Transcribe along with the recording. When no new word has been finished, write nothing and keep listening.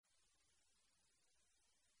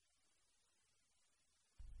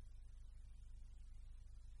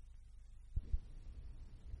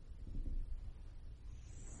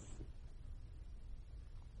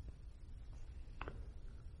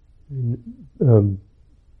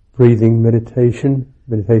breathing meditation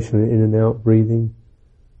in and out breathing.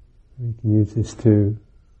 We can use this to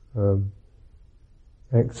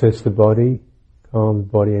access the body, calm the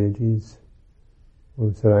body energies,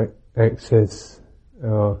 also access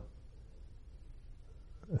our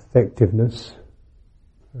effectiveness,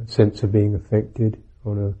 a sense of being affected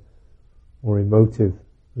on a more emotive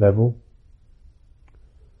level,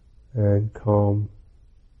 and calm,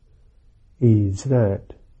 ease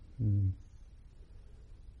that.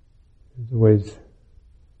 It's always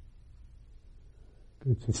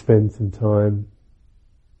good to spend some time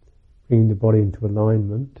bringing the body into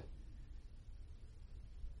alignment,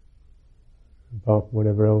 apart from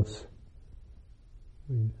whatever else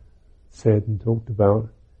we said and talked about.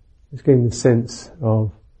 Just getting the sense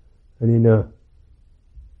of an inner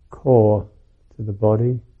core to the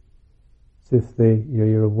body, as if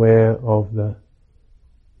you're aware of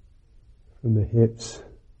from the hips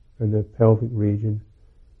and the pelvic region,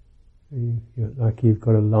 like you've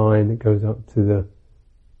got a line that goes up to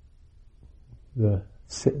the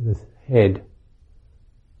head.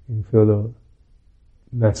 You can feel the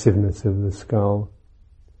massiveness of the skull,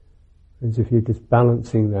 as if you're just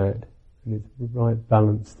balancing that, and it's right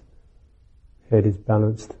balanced. Head is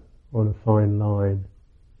balanced on a fine line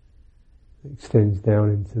that extends down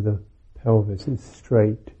into the pelvis. It's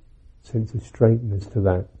straight, sense of straightness to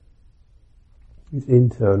that. It's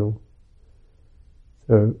internal.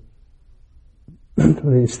 So trying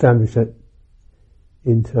to establish that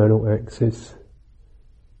internal axis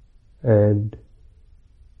and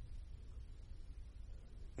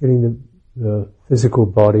getting the physical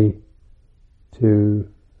body to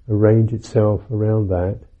arrange itself around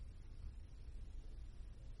that.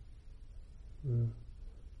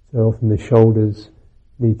 So often the shoulders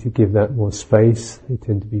need to give that more space. They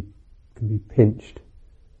can be pinched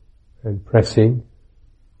and pressing.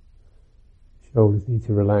 Shoulders need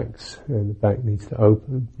to relax and the back needs to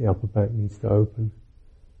open. The upper back needs to open.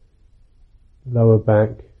 Lower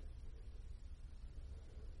back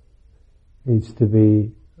needs to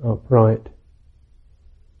be upright,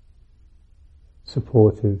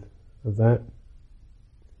 supportive of that.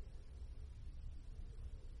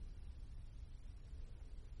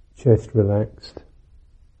 Chest relaxed.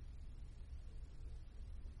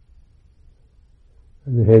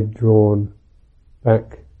 And the head drawn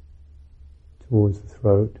back towards the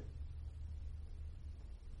throat.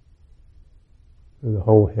 And the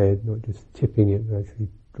whole head, not just tipping it, but actually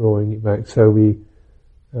drawing it back. So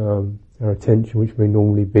our attention, which may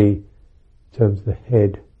normally be in terms of the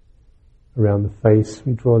head around the face,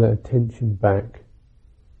 we draw that attention back.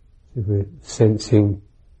 So we're sensing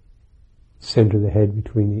the centre of the head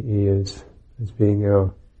between the ears as being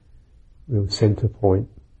our real centre point.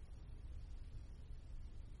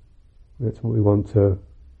 That's what we want to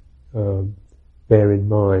bear in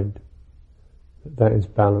mind, that is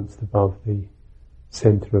balanced above the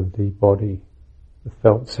centre of the body, the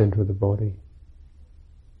felt centre of the body.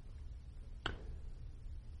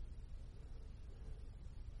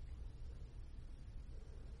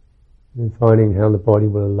 And finding how the body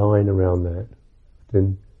will align around that.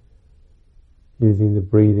 Then using the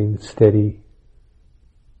breathing, the steady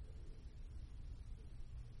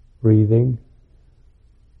breathing.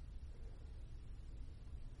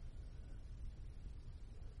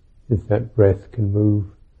 If that breath can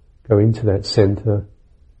go into that centre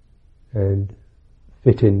and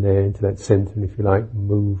fit in there into that centre, and if you like,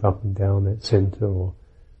 move up and down that centre, or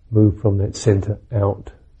move from that centre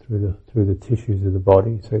out through the tissues of the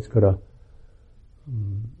body. So it's got a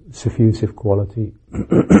suffusive quality.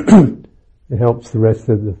 It helps the rest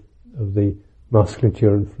of the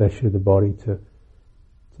musculature and flesh of the body to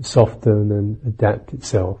soften and adapt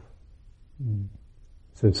itself.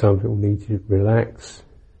 So some of it will need to relax,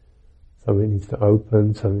 some of it needs to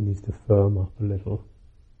open, some of it needs to firm up a little.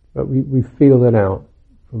 But we feel that out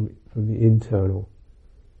from the internal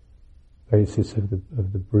basis of the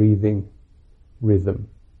breathing rhythm.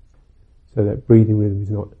 So that breathing rhythm is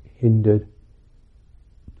not hindered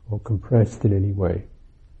or compressed in any way.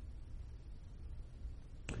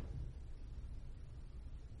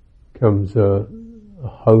 Comes a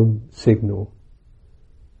home signal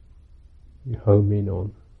you home in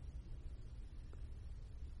on.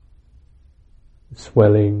 The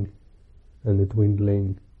swelling and the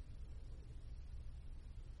dwindling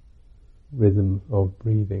rhythm of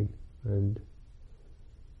breathing, and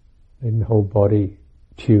letting the whole body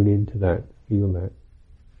tune into that, feel that.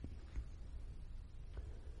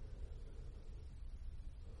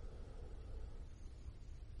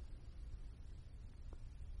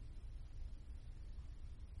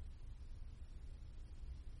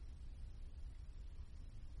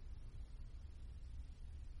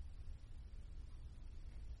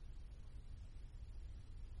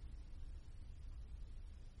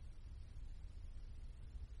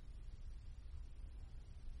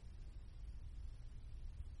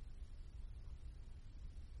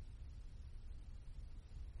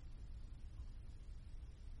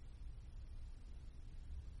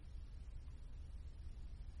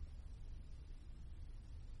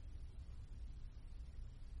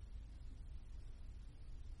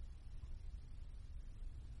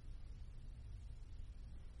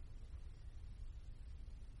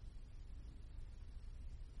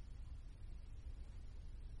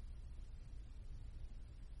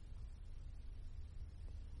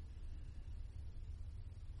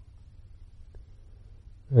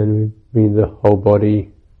 And we mean the whole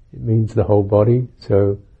body, it means the whole body.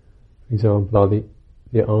 So, for example, are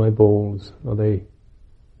the eyeballs, can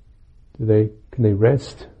they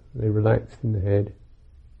rest? Are they relaxed in the head?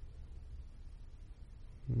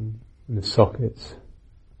 And the sockets,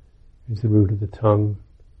 is the root of the tongue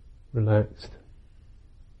relaxed?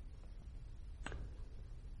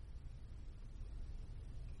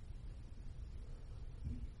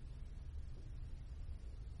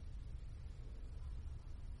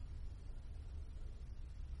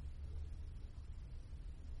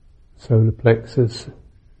 Solar plexus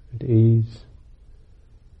at ease.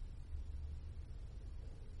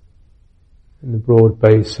 And the broad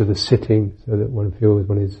base of the sitting, so that one feels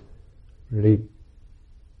one is really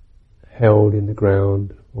held in the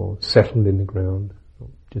ground or settled in the ground, not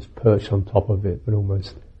just perched on top of it, but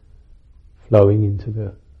almost flowing into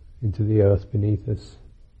the earth beneath us.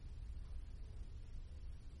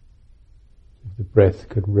 If the breath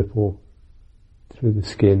could ripple through the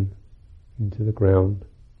skin into the ground.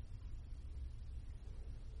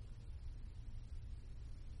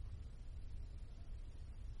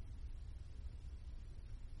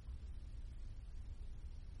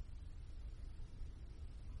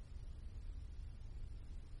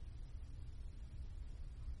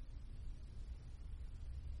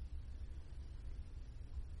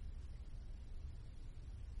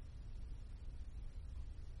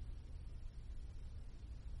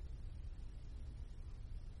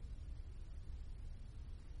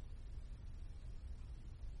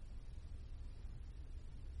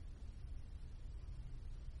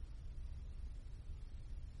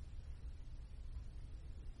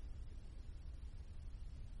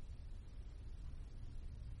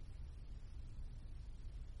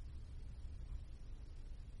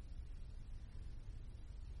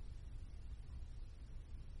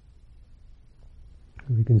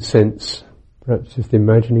 We can sense, perhaps just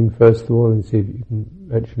imagining first of all, and see if you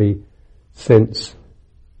can actually sense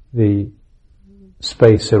the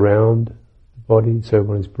space around the body. So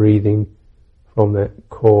one is breathing from that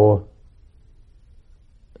core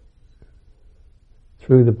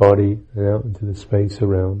through the body and out into the space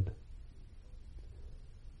around.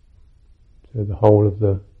 So the whole of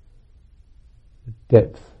the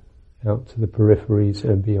depth out to the peripheries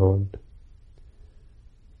and beyond.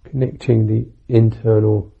 Connecting the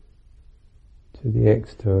internal to the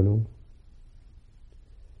external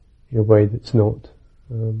in a way that's not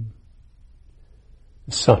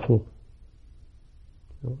subtle,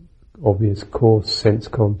 not obvious coarse sense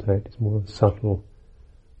contact. It's more a subtle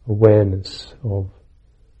awareness of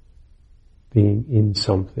being in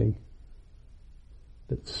something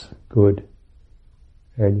that's good,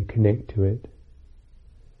 and you connect to it,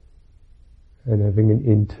 and having an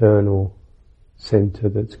internal center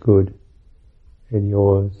that's good and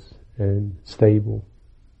yours and stable.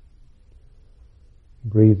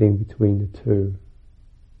 Breathing between the two.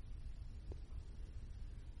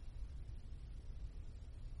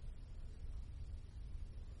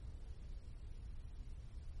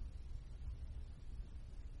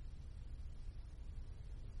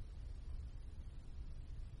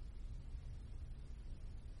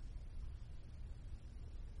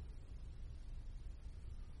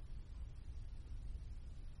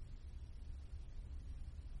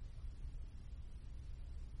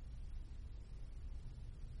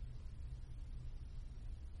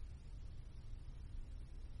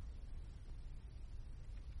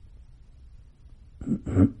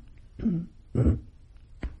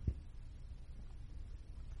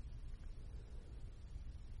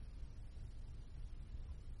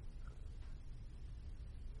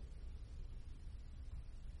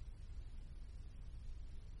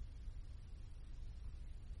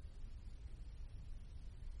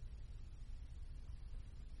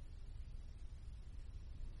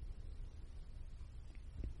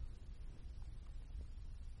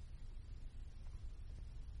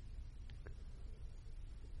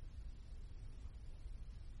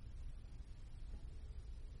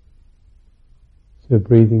 So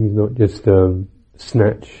breathing is not just a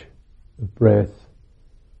snatch of breath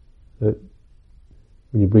that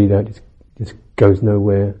when you breathe out it just goes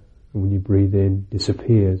nowhere, and when you breathe in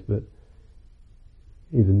disappears, but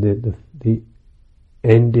even the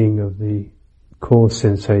ending of the core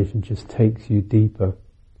sensation just takes you deeper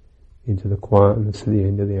into the quietness at the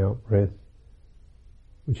end of the out breath,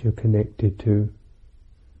 which you're connected to,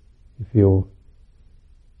 you feel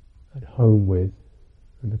at home with,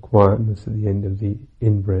 and the quietness at the end of the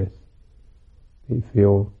in-breath that you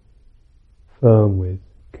feel firm with,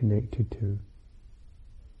 connected to.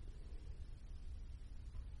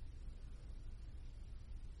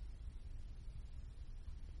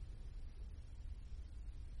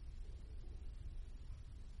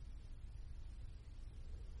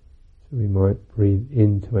 So we might breathe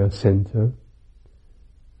into our center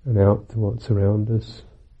and out to what's around us,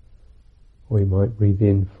 or we might breathe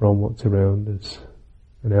in from what's around us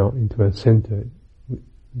and out into our center,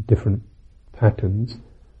 different patterns,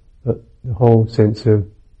 but the whole sense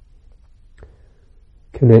of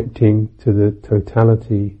connecting to the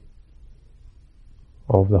totality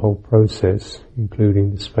of the whole process,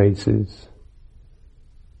 including the spaces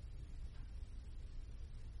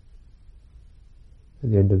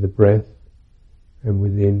at the end of the breath and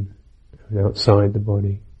within and outside the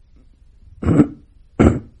body.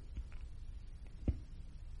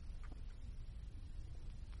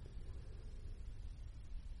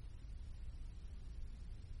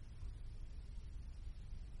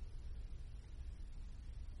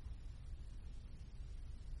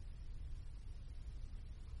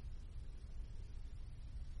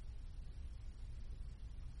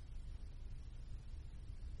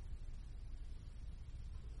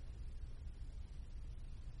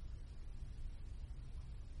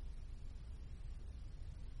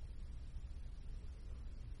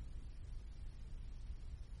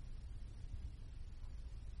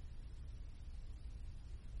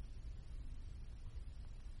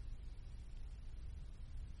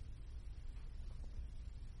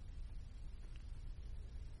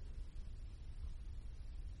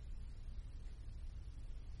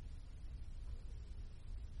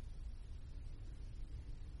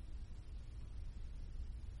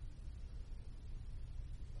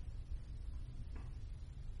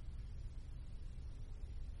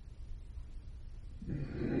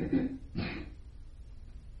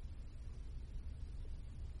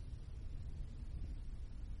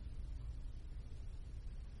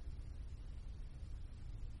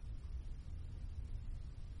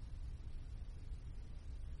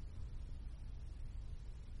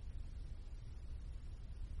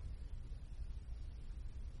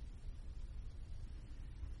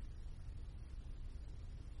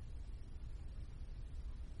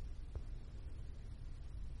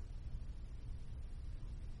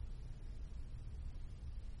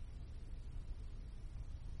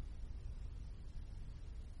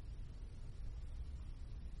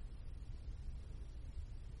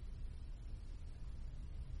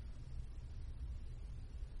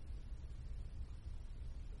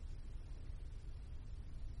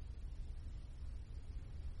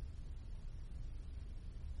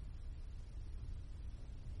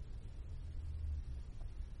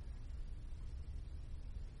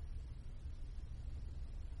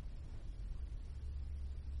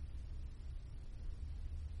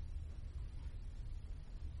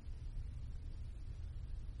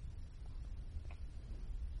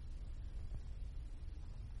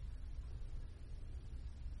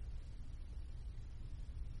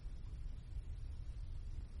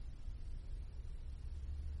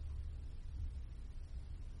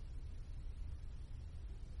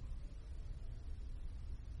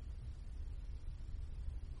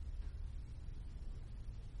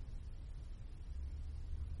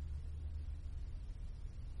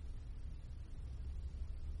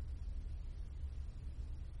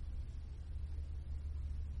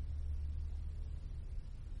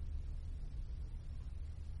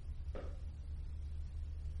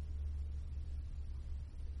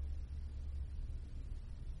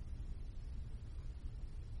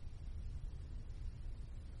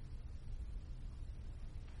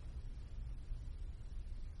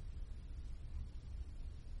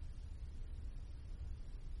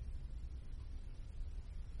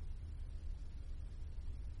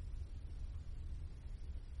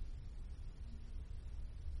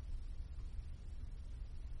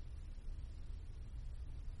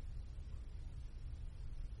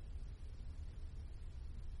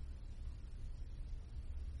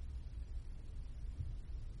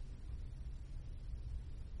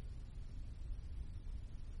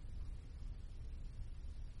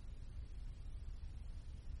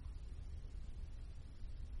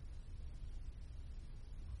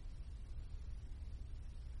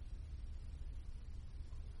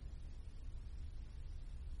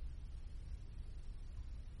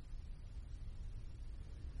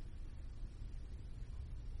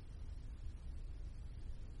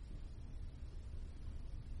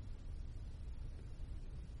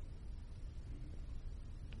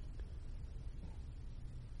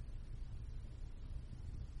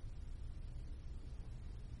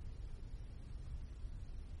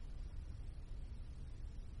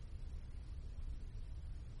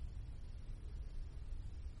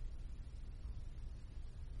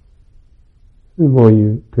 The more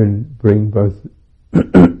you can bring both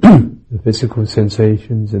the physical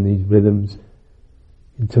sensations and these rhythms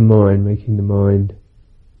into mind, making the mind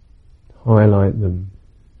highlight them,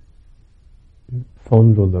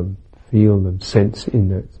 fondle them, feel them, sense in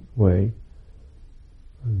that way.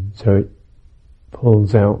 And so it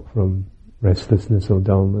pulls out from restlessness or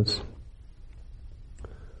dullness,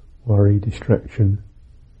 worry, distraction.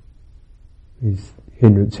 These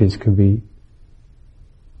hindrances can be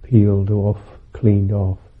peeled off, cleaned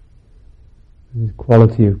off. There's a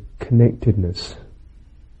quality of connectedness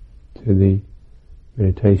to the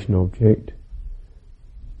meditation object,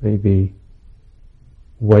 maybe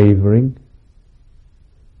wavering.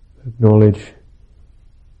 Acknowledge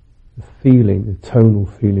the feeling, the tonal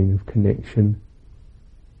feeling of connection,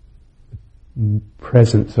 the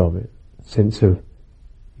presence of it, sense of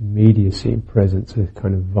immediacy and presence, a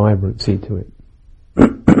kind of vibrancy to it.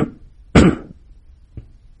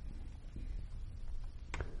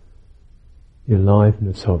 The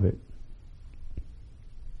aliveness of it.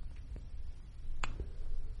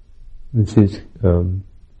 This is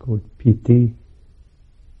called piti.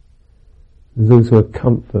 There's also a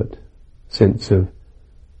comfort, sense of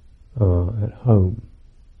at home,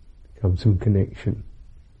 comes from connection.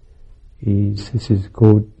 Ease, this is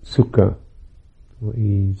called sukha, or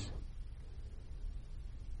ease.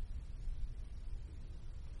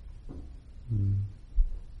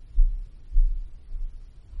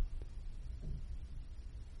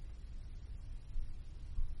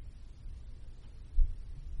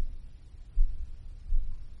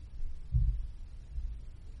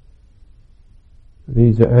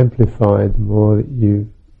 These are amplified the more that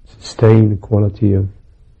you sustain the quality of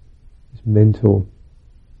this mental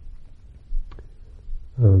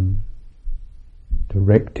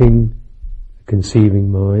directing the conceiving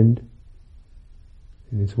mind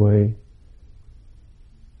in this way,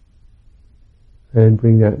 and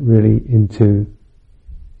bring that really into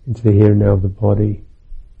the here and now of the body.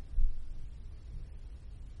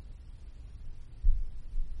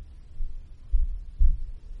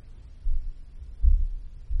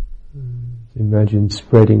 Imagine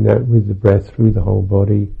spreading that with the breath through the whole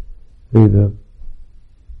body, through the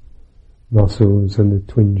muscles and the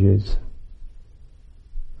twinges,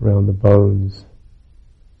 around the bones,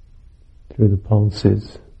 through the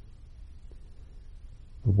pulses,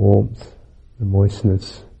 the warmth, the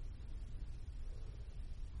moistness,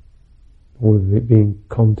 all of it being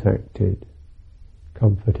contacted,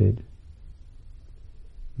 comforted,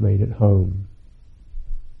 made at home.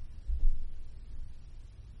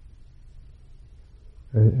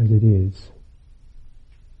 As it is.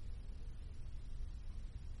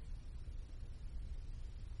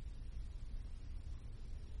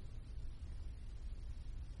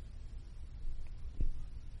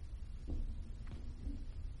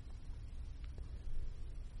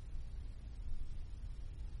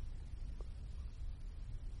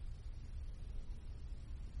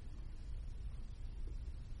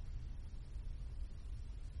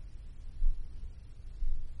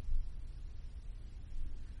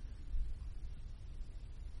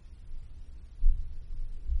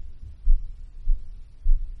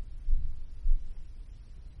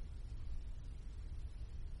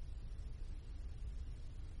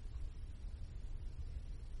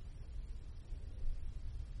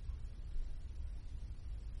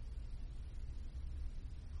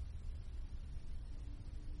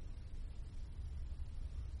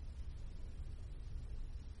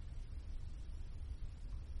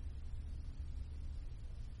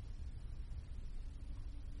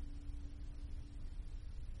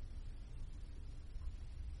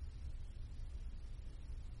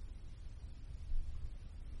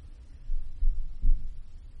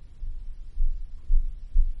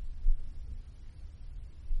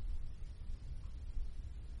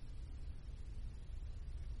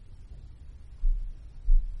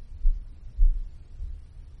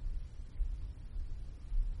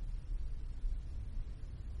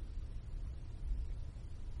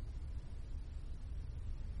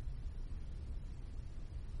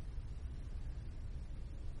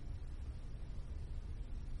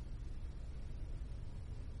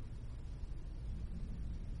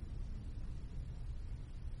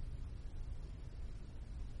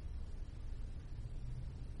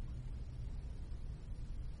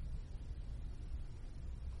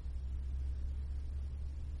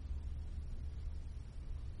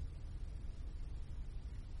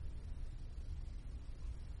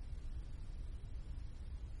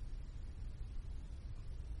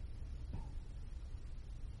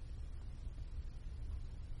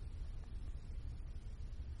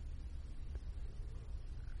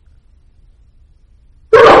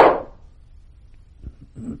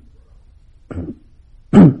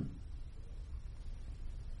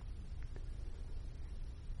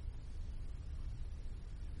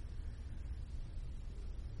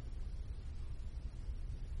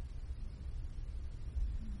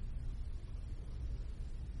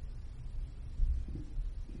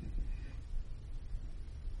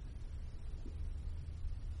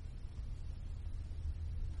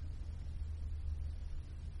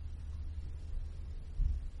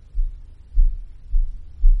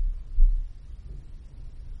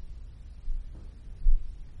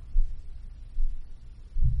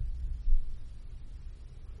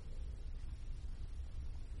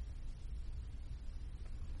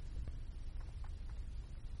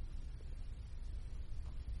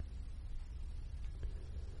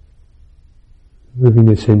 moving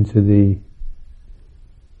this into the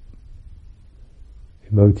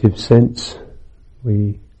emotive sense,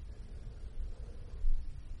 we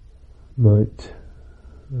might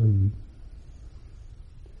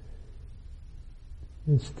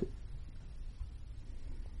just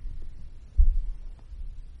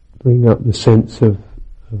bring up the sense of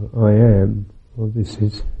I am, or this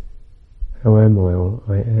is how am I, or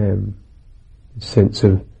I am, the sense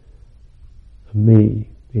of me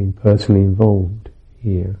being personally involved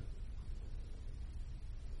here.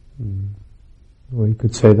 Or you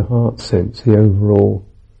could say the heart sense, the overall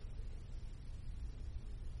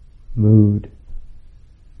mood.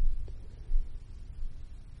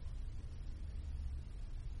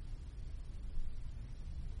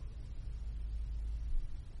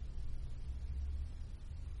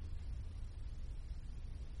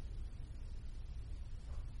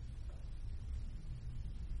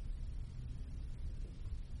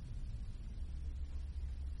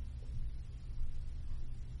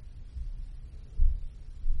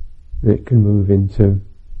 It can move into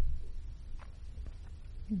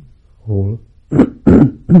all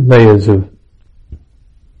layers of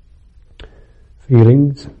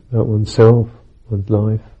feelings about oneself, one's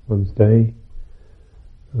life, one's day,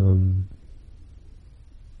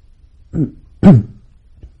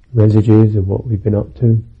 residues of what we've been up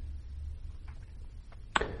to.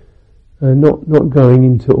 Not going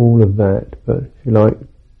into all of that, but if you like,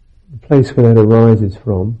 the place where that arises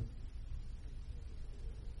from,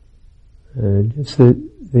 and just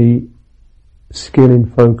the skill in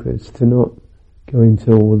focus to not go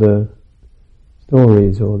into all the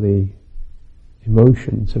stories or the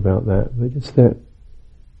emotions about that, but just that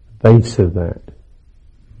base of that,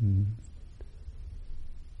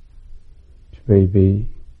 which may be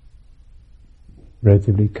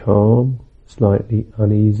relatively calm, slightly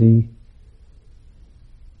uneasy,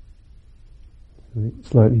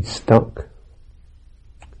 slightly stuck.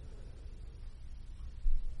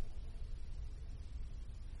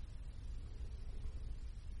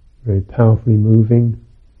 Very powerfully moving,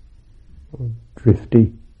 or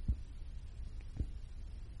drifty.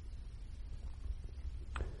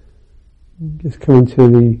 Just coming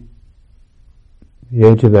to the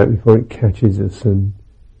edge of that before it catches us and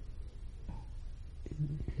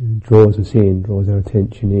draws us in, draws our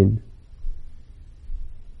attention in.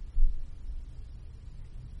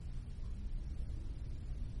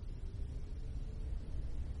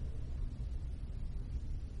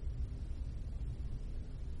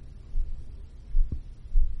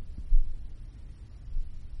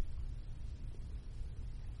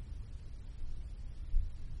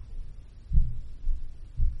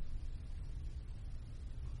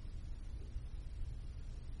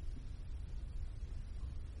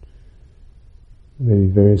 Maybe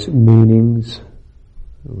various meanings,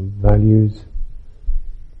 or values,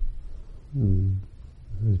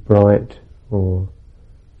 as bright or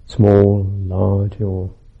small, large,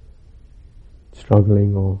 or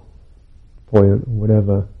struggling, or buoyant, or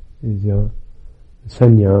whatever is your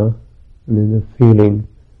sanya, and then the feeling,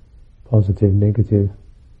 positive, negative,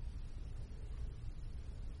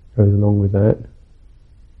 goes along with that.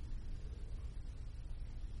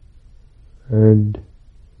 And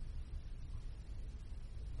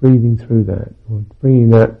breathing through that, or bringing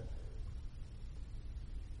that,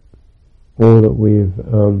 all that we've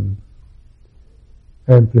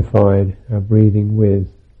amplified our breathing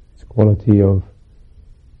with, its quality of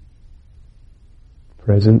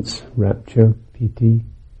presence, rapture, piti,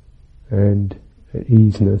 and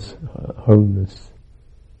easiness, homeness.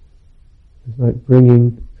 It's like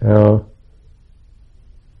bringing our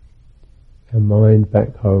mind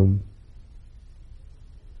back home,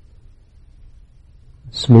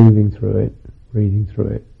 smoothing through it, breathing through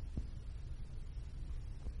it.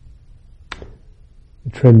 The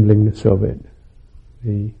tremblingness of it,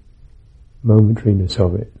 the momentariness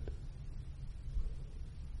of it.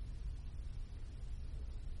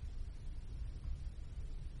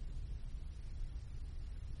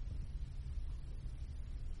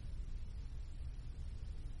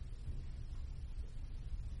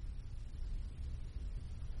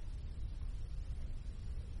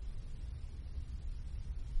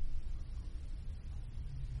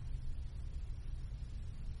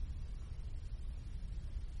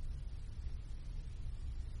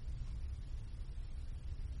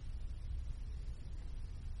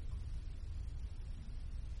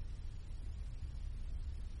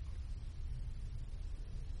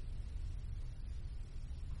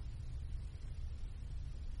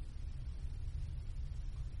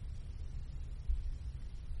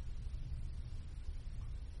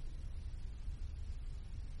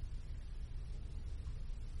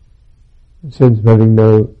 a sense of having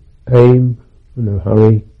no aim, no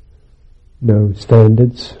hurry, no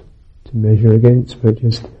standards to measure against, but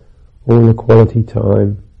just all the quality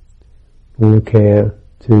time, all the care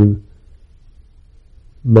to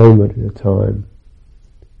moment at a time,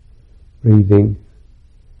 breathing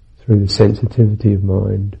through the sensitivity of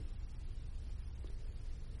mind.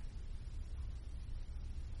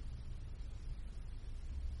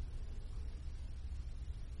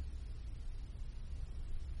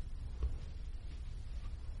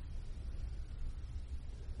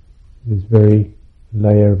 This very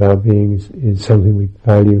layer of our being is something we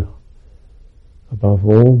value above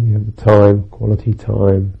all. We have the time, quality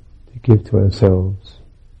time, to give to ourselves.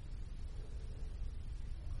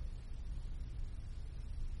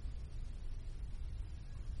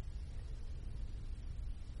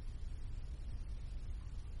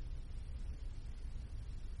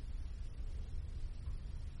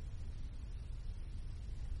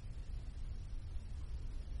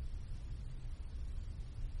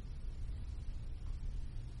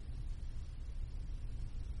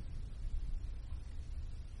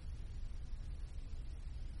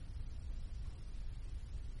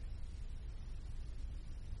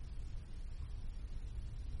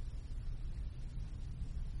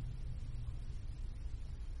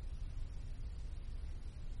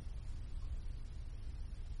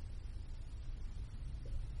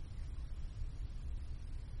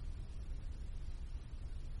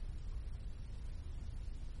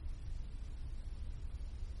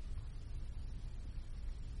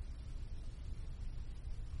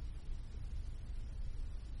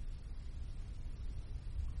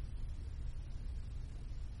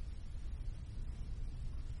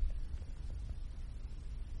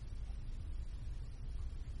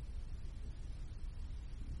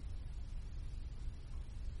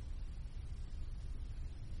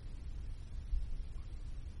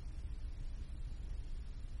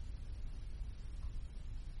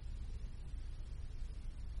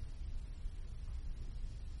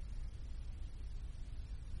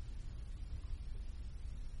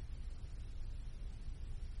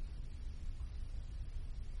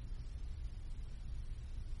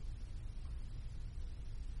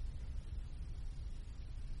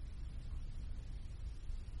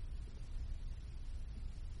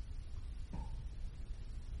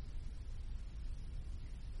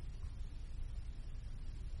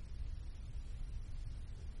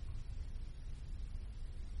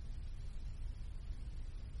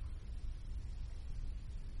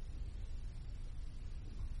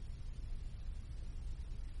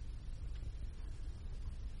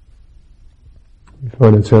 We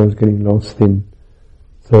find ourselves getting lost in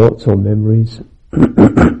thoughts or memories.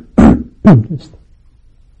 Just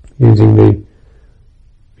using the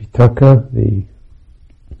vitaka, the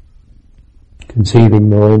conceiving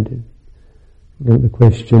mind. The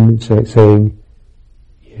question, it's like saying,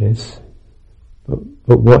 yes, but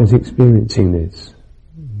what is experiencing this?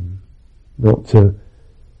 Not to,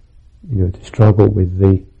 to struggle with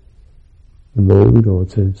the mood or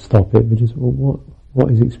to stop it, but just, well, what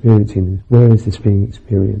is experiencing this? Where is this being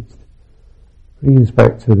experienced? Bringing us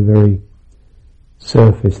back to the very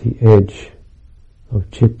surface, the edge of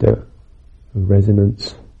citta, of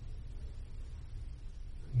resonance.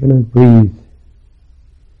 You're going to breathe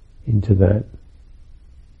into that,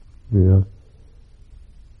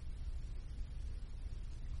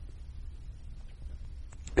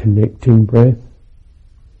 connecting breath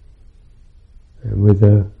and with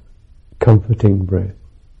a comforting breath.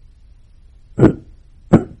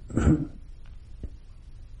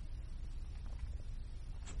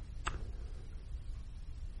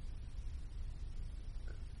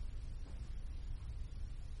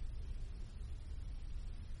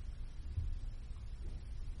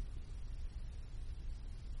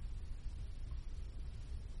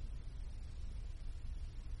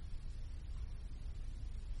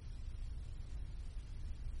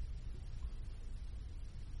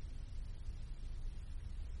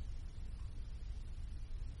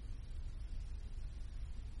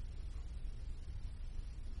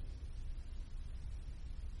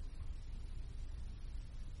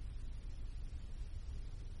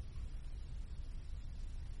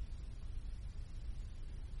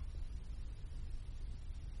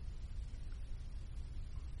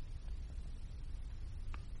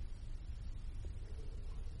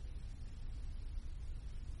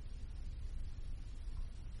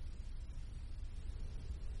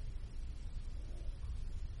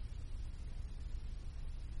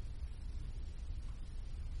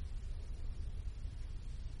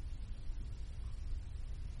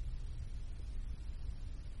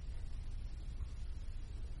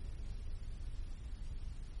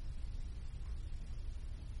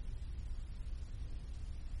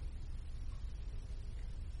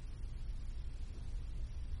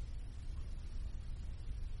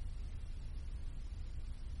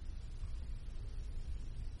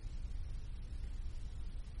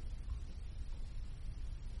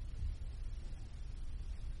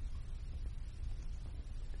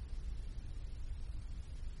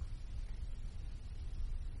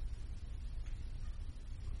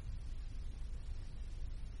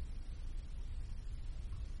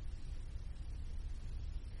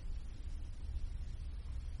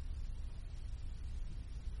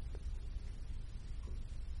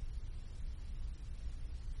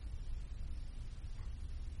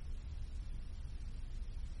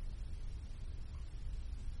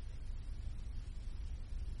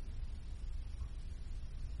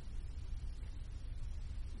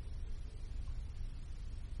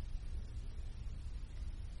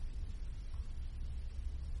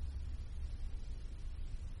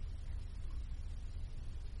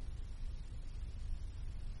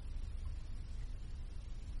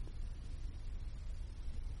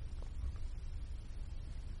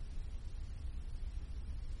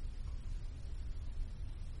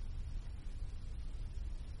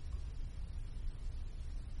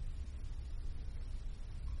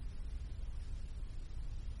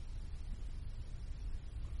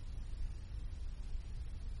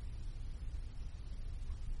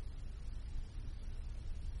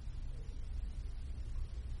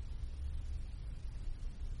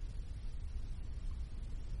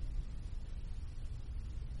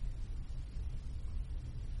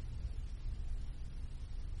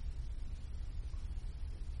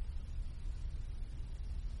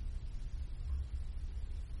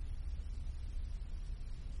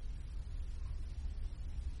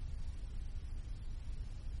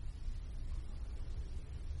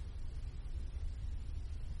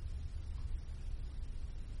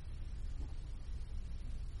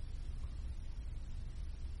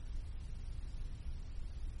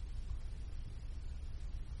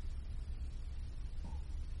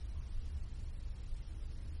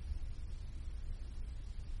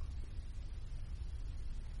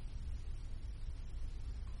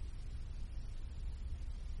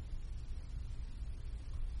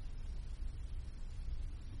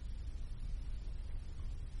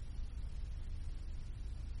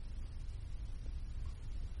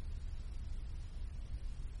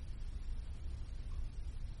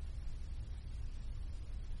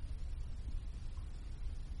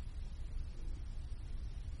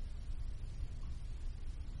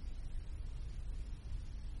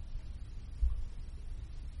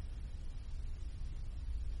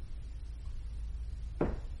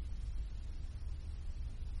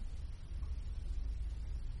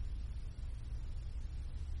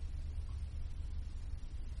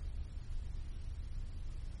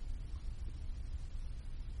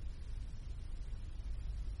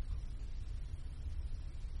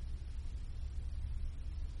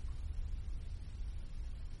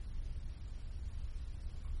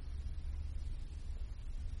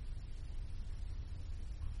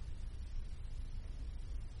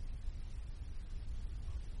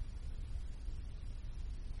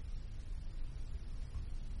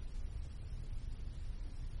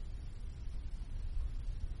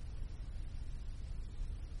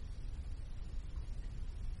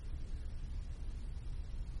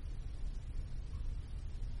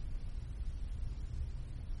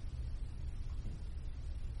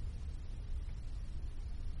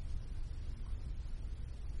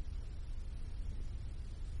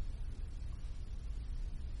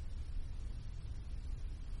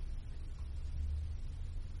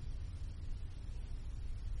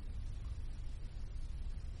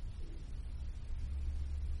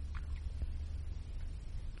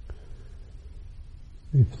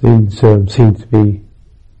 If things seem to be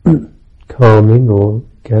calming or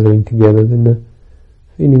gathering together, then the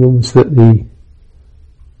feeling almost that the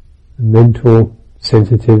mental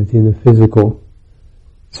sensitivity and the physical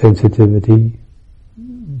sensitivity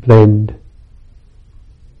blend,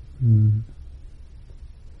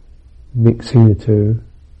 mixing the two.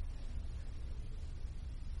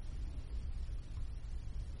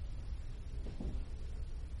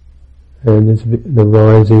 And there's a bit the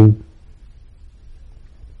rising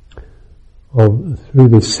of, through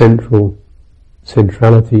this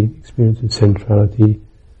centrality, experience of centrality,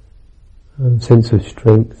 sense of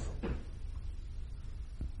strength,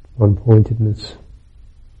 one-pointedness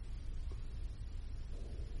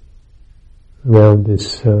around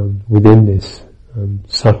this, within this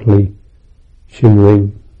subtly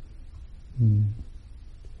shimmering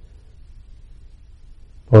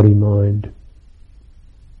body-mind.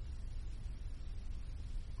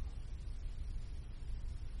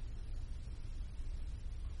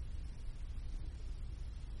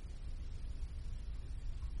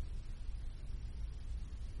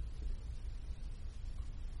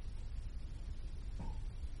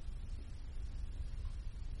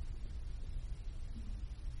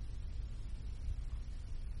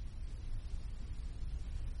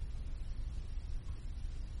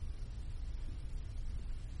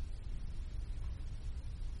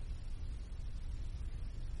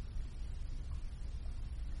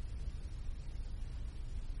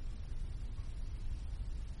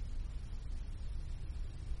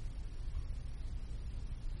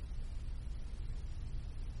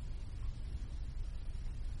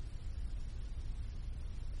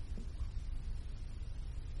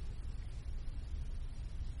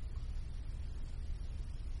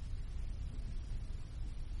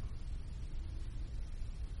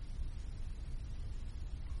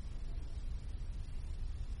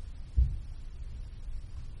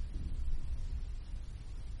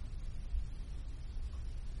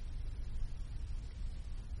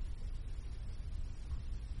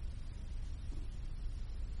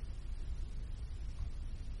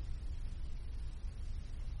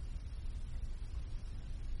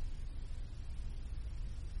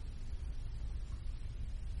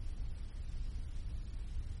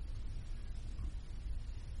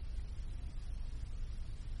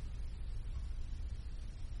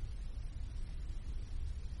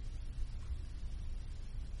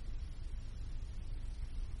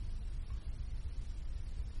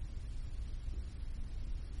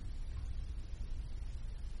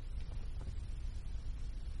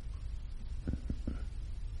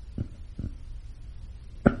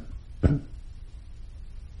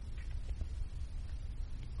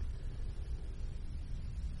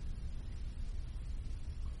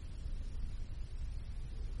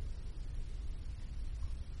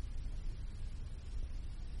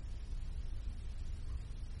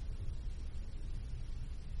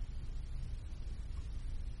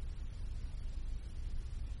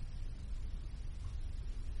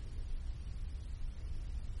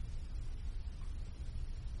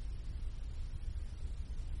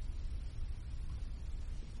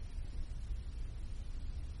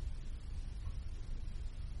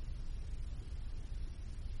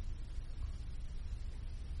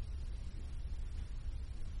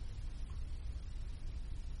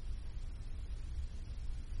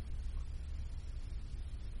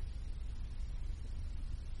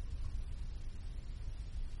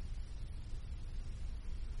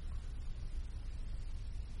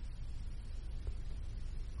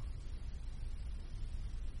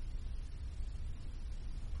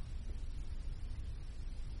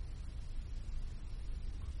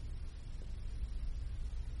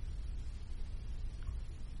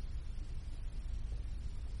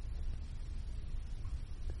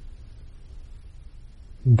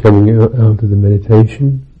 And coming out of the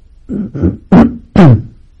meditation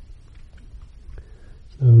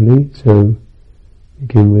slowly, so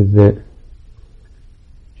begin with that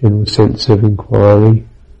general sense of inquiry.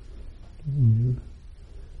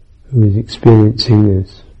 Who is experiencing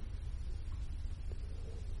this?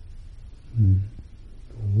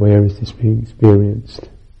 Where is this being experienced?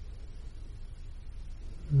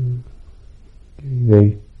 Getting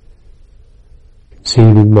the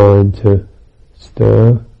conceiving mind to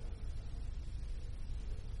stir.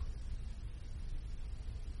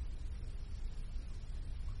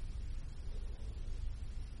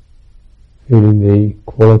 Feeling the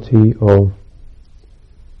quality of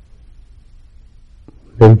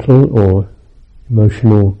mental or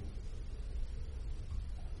emotional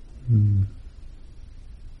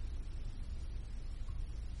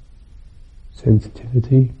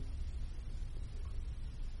sensitivity.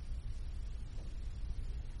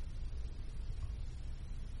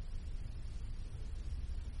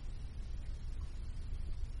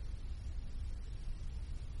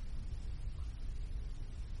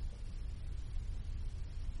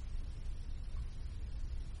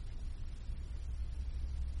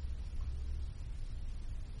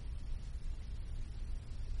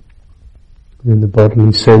 And the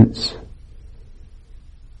bodily sense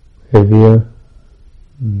heavier.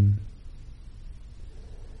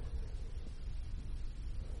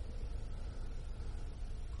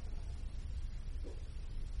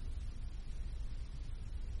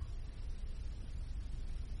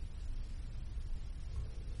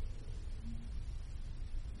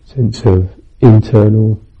 Sense of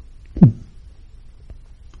internal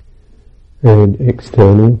and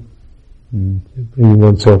external, bringing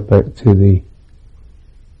oneself back to the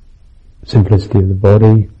simplicity of the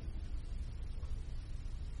body,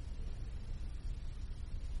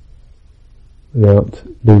 without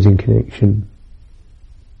losing connection.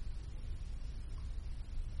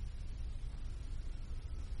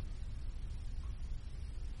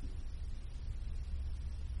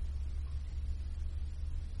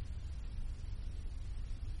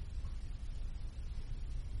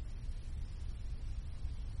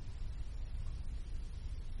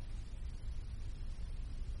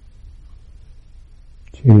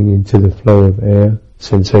 Tuning into the flow of air,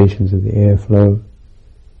 sensations of the airflow,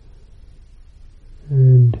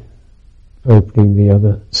 and opening the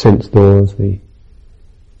other sense doors, the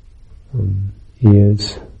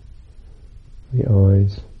ears, the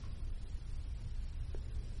eyes.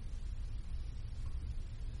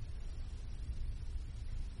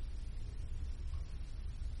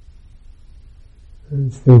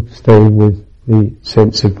 And still staying with the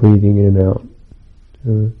sense of breathing in and out,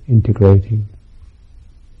 integrating.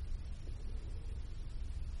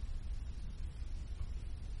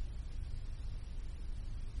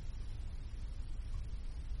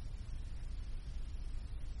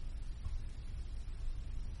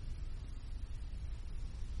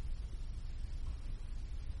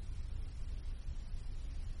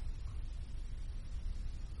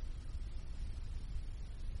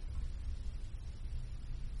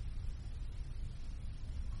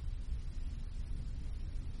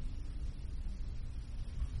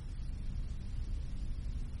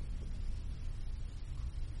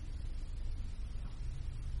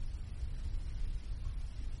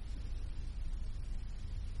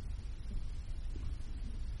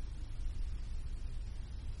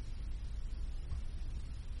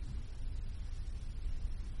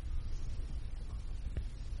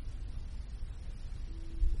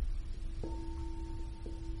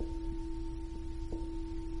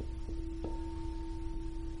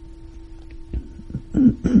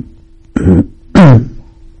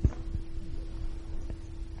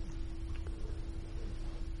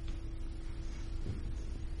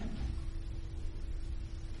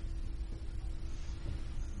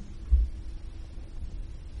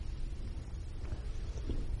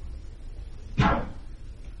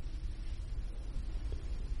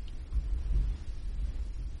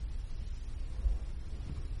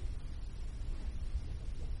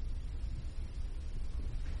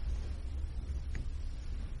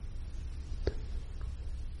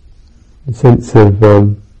 The sense of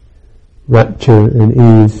rapture and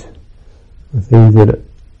ease are things that are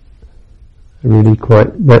really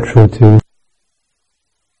quite natural to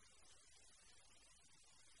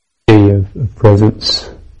of presence,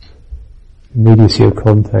 immediacy of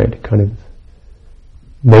contact, kind of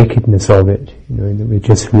nakedness of it, and that we're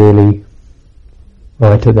just really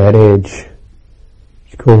right at that edge,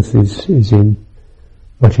 which of course is in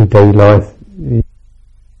much of daily life.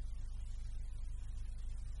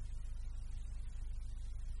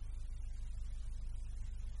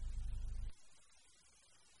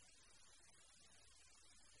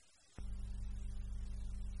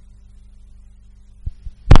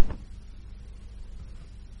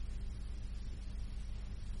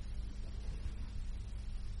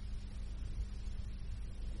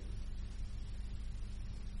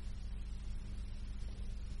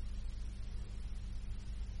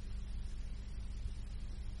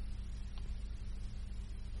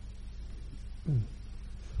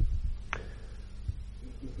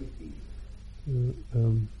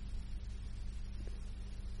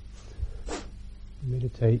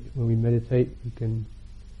 When we meditate, we can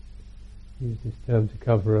use this term to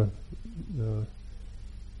cover a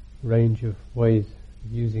range of ways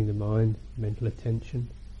of using the mind, mental attention,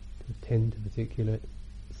 to attend to particular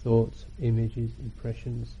thoughts, images,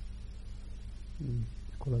 impressions,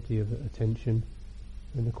 the quality of attention,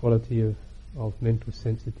 and the quality of mental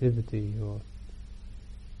sensitivity,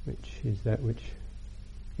 which is that which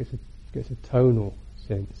gets a tonal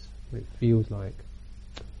sense, where it feels like,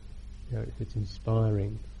 if it's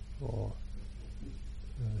inspiring or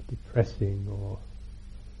depressing, or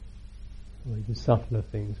even subtler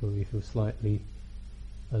things where we feel slightly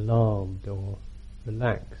alarmed or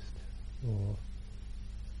relaxed or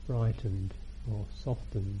brightened or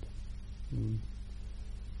softened.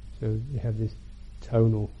 So you have this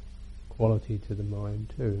tonal quality to the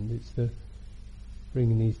mind too, and it's the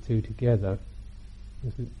bringing these two together.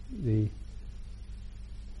 It's the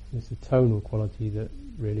tonal quality that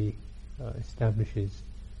really establishes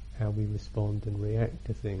how we respond and react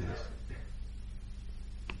to things.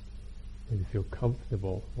 Whether you feel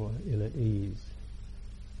comfortable or ill at ease.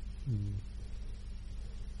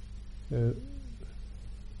 So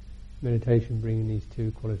meditation bringing these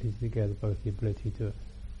two qualities together, both the ability to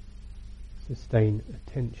sustain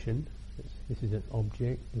attention. This is an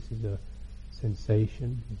object, this is a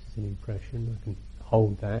sensation, this is an impression, I can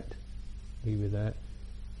hold that, be with that,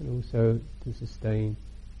 and also to sustain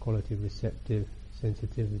quality of receptive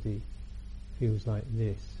sensitivity. Feels like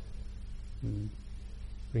this,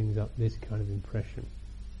 brings up this kind of impression.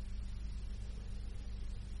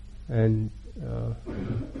 And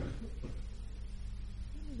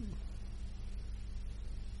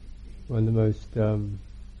one of the most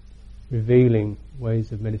revealing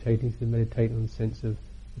ways of meditating is to meditate on the sense of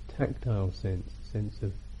the tactile sense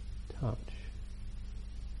of touch,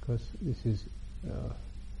 because this is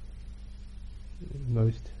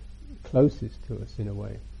most closest to us in a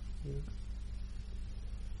way.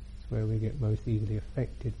 It's where we get most easily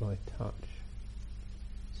affected by touch.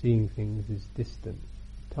 Seeing things is distant.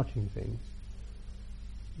 Touching things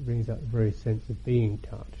brings up the very sense of being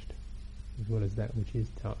touched, as well as that which is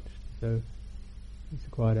touched. So it's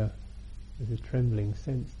there's a trembling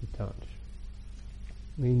sense to touch.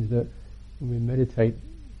 It means that when we meditate,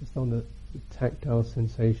 it's on the tactile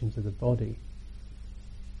sensations of the body,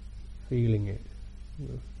 feeling it,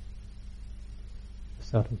 the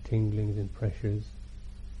subtle tinglings and pressures,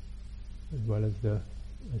 as well as the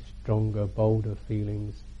stronger, bolder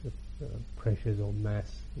feelings, the pressures or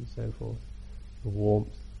mass and so forth, the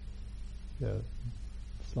warmth, the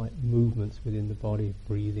slight movements within the body,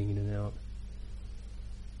 breathing in and out.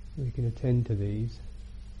 We can attend to these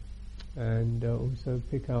and also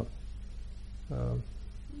pick up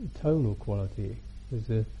tonal quality, because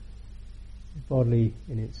the body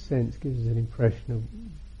in its sense gives us an impression of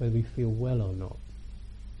whether we feel well or not,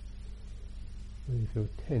 whether we feel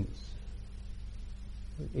tense,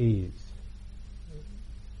 at ease,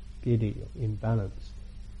 giddy, or imbalanced,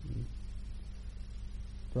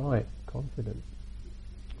 bright, confident,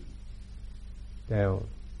 down,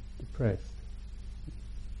 depressed.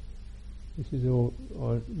 This is all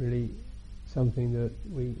really something that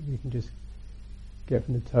we can just get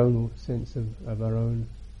from the tonal sense of our own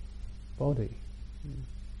body.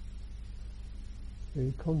 So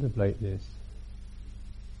you contemplate this.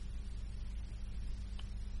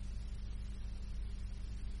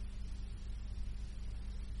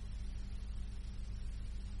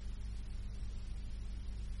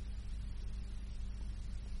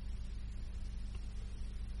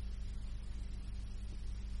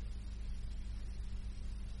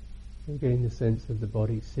 You're getting the sense of the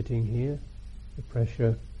body sitting here, the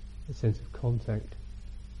pressure, the sense of contact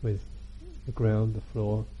with the ground, the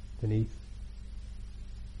floor beneath.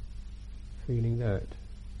 Feeling that.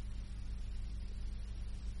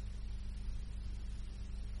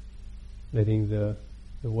 Letting the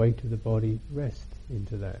weight of the body rest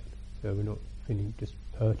into that. So we're not feeling just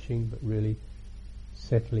perching, but really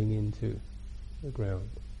settling into the ground.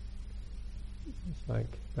 It's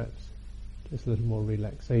like perhaps just a little more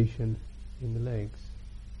relaxation in the legs.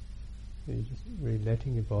 So you're just really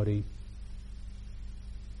letting your body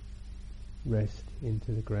rest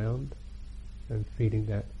into the ground and feeling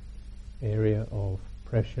that area of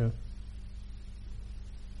pressure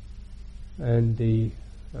and the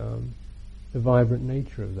vibrant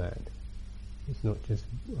nature of that. It's not just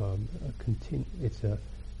it's a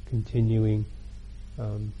continuing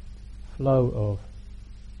flow of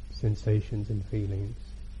sensations and feelings.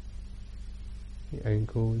 The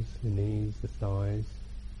ankles, the knees, the thighs,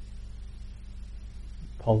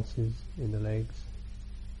 pulses in the legs.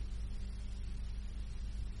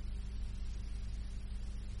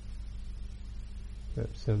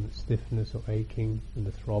 Perhaps some stiffness or aching and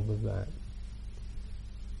the throb of that.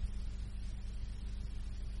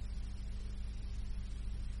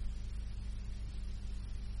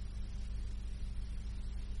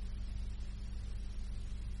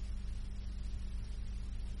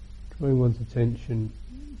 Drawing one's attention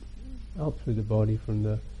up through the body from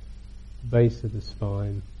the base of the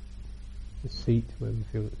spine, the seat where we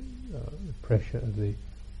feel the pressure of the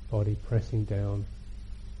body pressing down.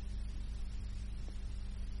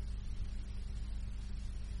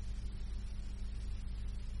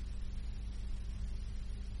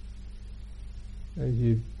 As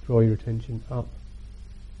you draw your attention up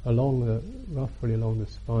roughly along the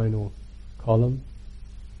spinal column,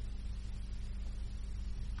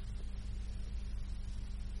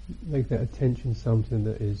 make that attention something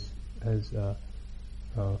that has a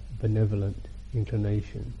benevolent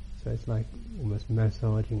inclination. So it's like almost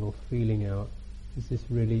massaging or feeling out, is this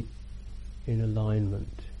really in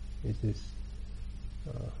alignment? Is this,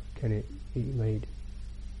 can it be made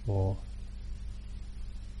more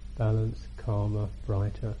balanced, calmer,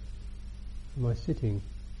 brighter? Am I sitting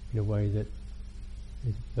in a way that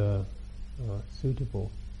is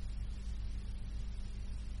suitable?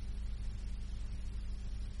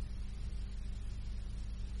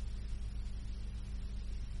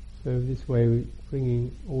 So this way we're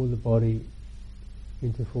bringing all the body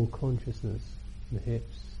into full consciousness, the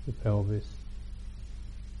hips, the pelvis,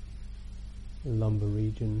 the lumbar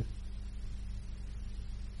region.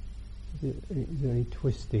 Is there any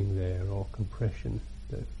twisting there or compression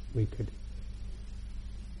that we could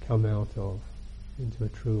come out of into a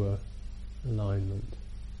truer alignment?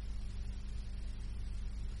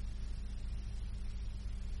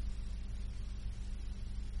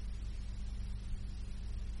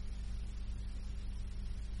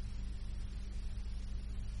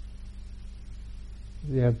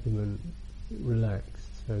 The abdomen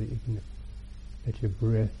relaxed so that you can let your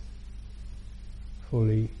breath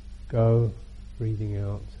fully go, breathing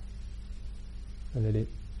out, and let it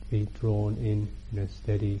be drawn in a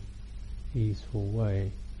steady, easeful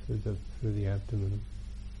way through the abdomen.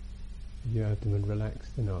 Is your abdomen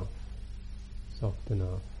relaxed enough, soft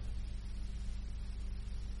enough?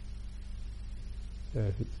 So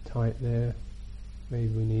if it's tight there, maybe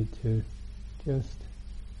we need to just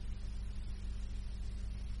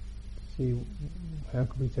see how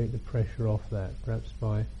can we take the pressure off that, perhaps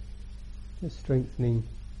by just strengthening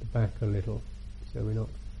the back a little, so we're not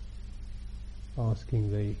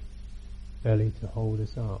asking the belly to hold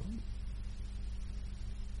us up.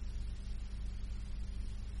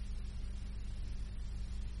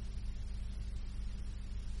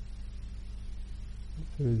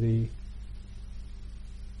 Through the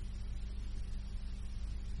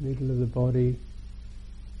middle of the body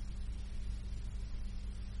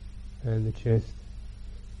and the chest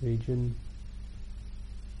region,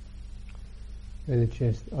 and the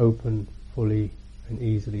chest open fully and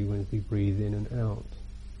easily when we breathe in and out.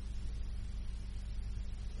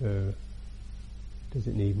 So, does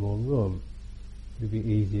it need more room? Would it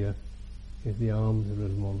be easier if the arms are a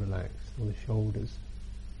little more relaxed or the shoulders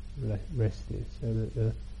rested, so that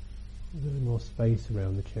there's a little more space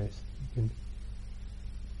around the chest? You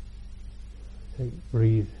can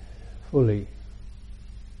breathe fully.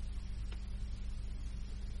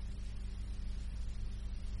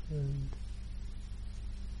 And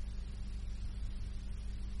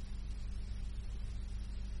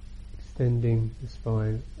extending the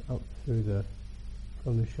spine up through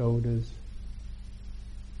from the shoulders,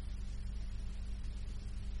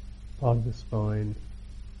 part of the spine,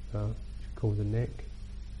 which is called the neck.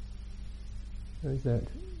 Is that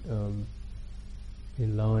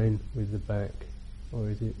in line with the back, or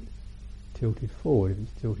is it tilted forward? If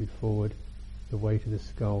it's tilted forward, the weight of the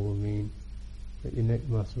skull will mean that your neck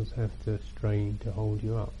muscles have to strain to hold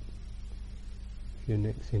you up. If your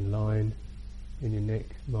neck's in line, then your neck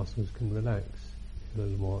muscles can relax a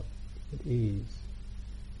little more at ease.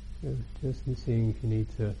 So just in seeing if you need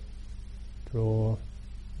to draw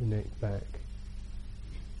the neck back.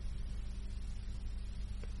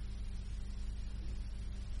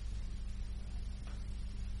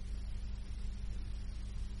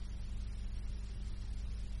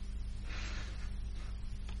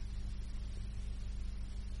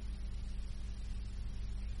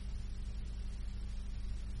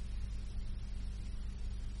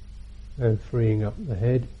 And freeing up the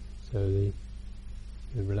head, so the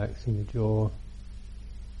relaxing the jaw,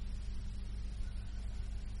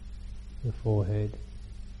 the forehead,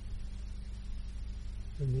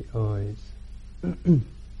 and the eyes.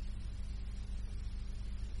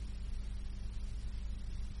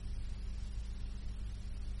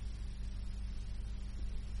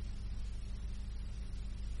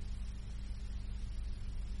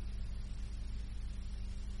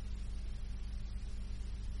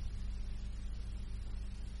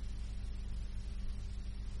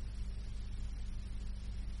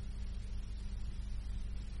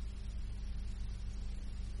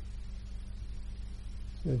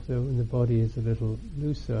 So when the body is a little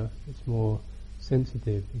looser, it's more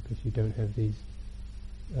sensitive because you don't have these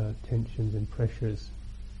tensions and pressures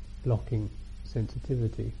blocking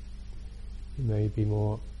sensitivity. You may be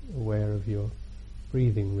more aware of your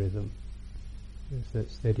breathing rhythm. There's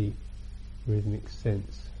that steady rhythmic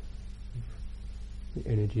sense of the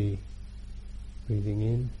energy breathing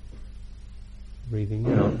in,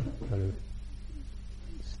 breathing out, kind of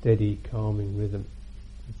steady, calming rhythm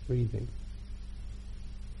of breathing.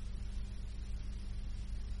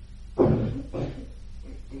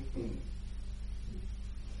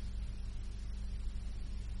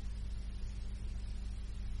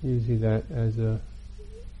 Using that as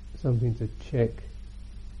something to check,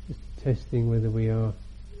 just testing whether we are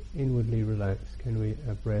inwardly relaxed. Can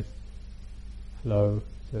our breath flow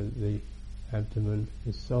so that the abdomen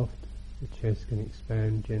is soft, the chest can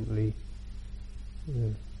expand gently,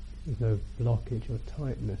 there's no blockage or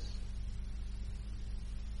tightness.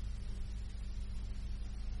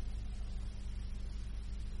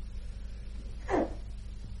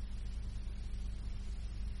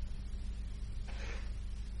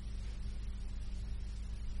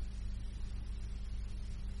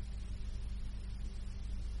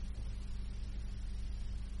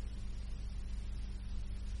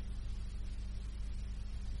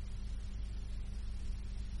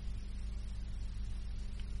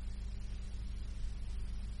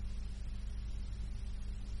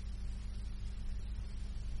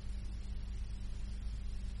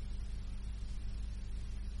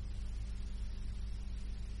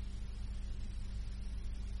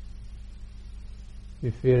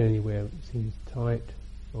 If you feel anywhere it seems tight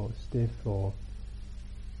or stiff or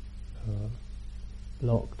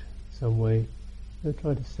blocked some way, you'll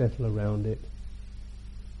try to settle around it.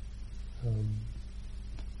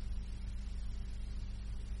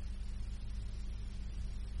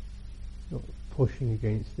 Not pushing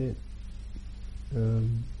against it,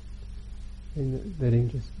 and letting,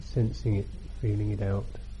 just sensing it, feeling it out,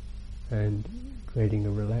 and creating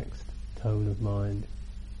a relaxed tone of mind.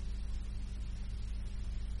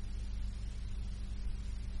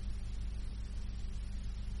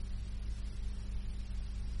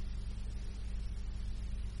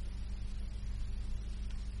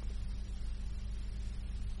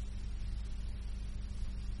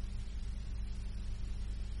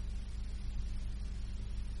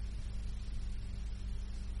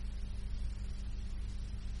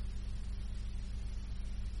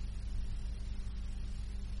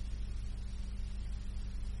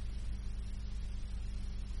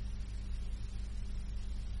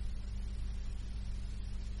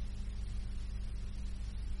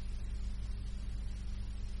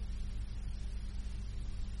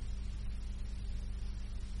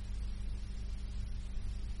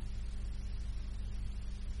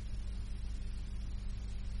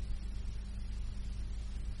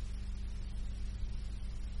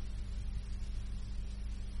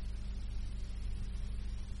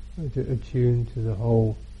 To attune to the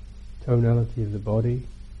whole tonality of the body.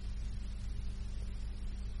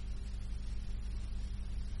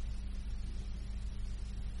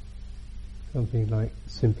 Something like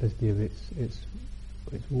simplicity of its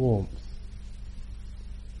warmth.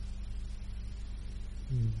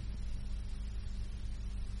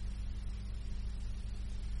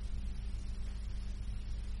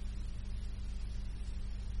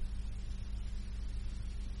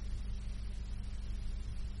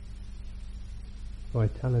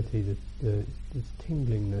 Vitality, this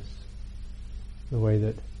tinglingness, the way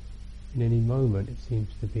that in any moment it seems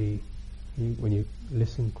to be, when you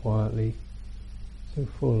listen quietly, so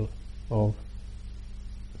full of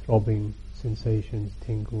throbbing sensations,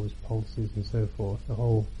 tingles, pulses and so forth. The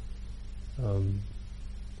whole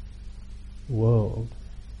world,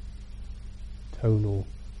 tonal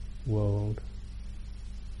world,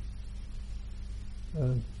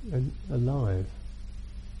 and alive.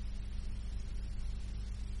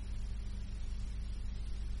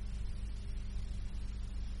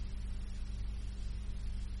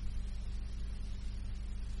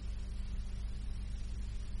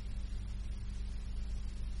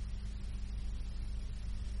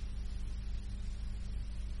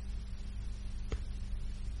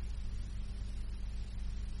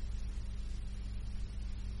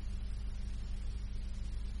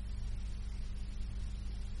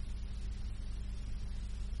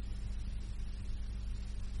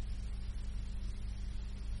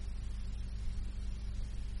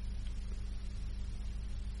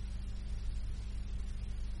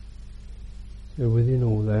 So within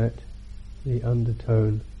all that, the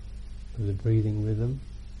undertone of the breathing rhythm,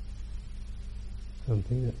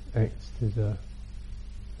 something that acts as a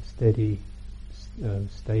steady,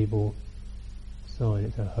 stable sign.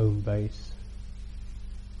 It's a home base.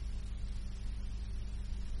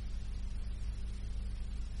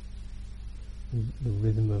 The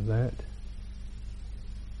rhythm of that,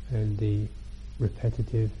 and the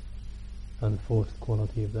repetitive, unforced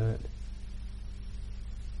quality of that.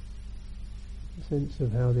 A sense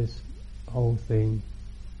of how this whole thing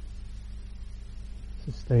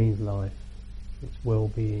sustains life, its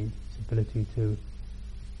well-being, its ability to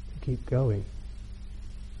keep going,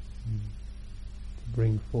 to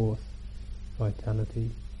bring forth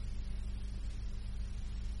vitality,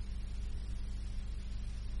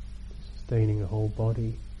 sustaining the whole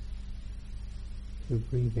body through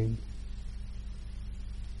breathing.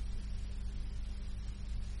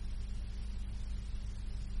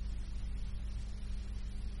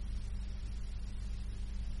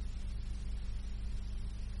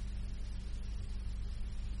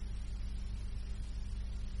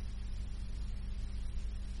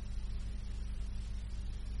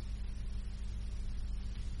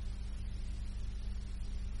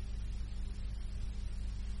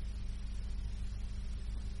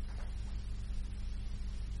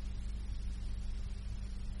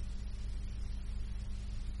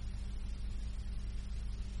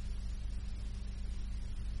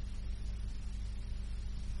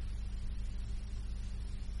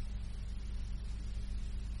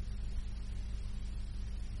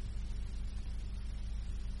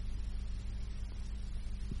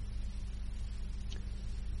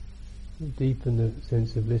 Deepen the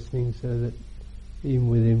sense of listening so that even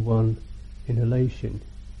within one inhalation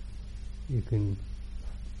you can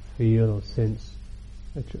feel or sense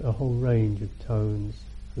a whole range of tones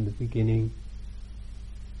from the beginning,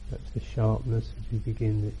 perhaps the sharpness as you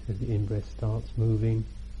begin, as the in-breath starts moving,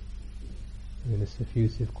 and then a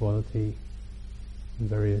suffusive quality, and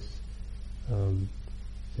various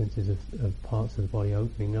senses of parts of the body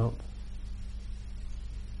opening up,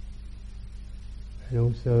 and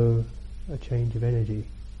also a change of energy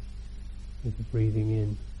with the breathing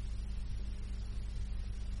in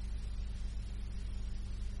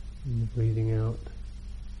and the breathing out.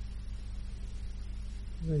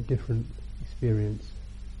 A very different experience.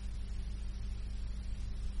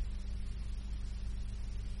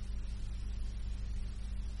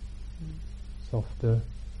 Softer,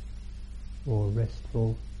 more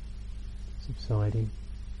restful, subsiding.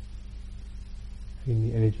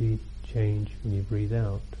 Feeling the energy change when you breathe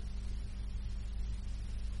out.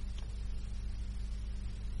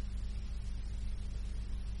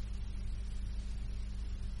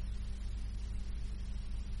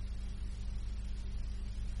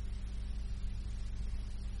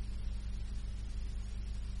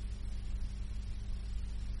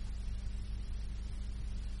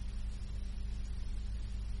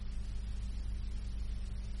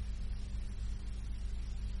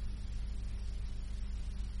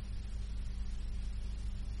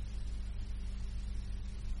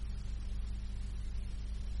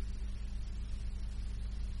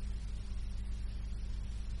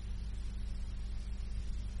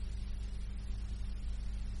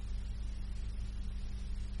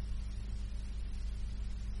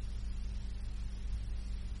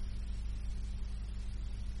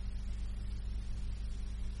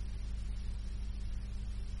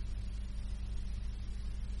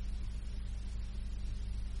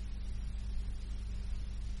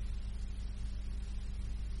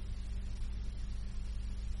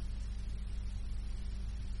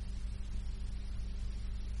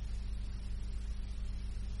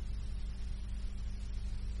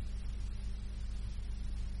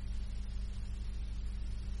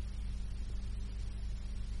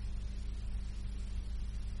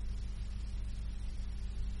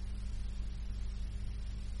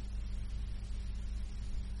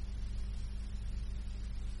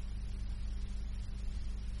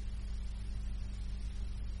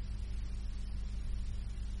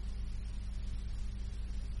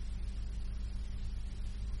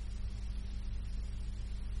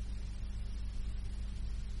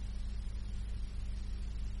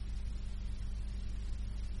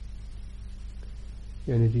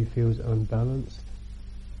 The energy feels unbalanced.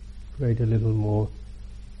 Create a little more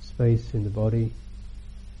space in the body.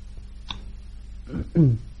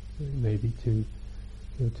 Maybe too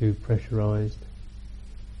pressurized,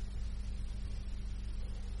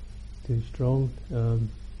 too strong.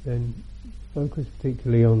 Then focus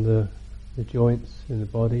particularly on the joints in the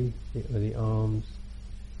body, where the arms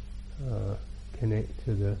connect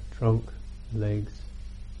to the trunk, legs,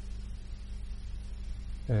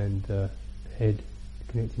 and head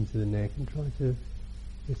connecting to the neck, and try to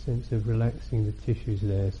get a sense of relaxing the tissues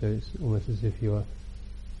there, so it's almost as if you're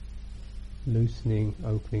loosening,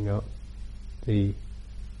 opening up the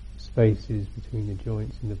spaces between the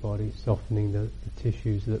joints in the body, softening the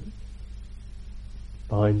tissues that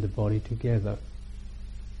bind the body together.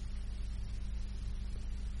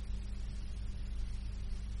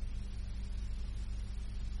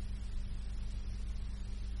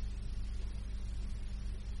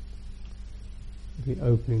 Maybe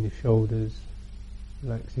opening the shoulders,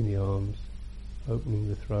 relaxing the arms, opening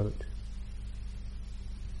the throat.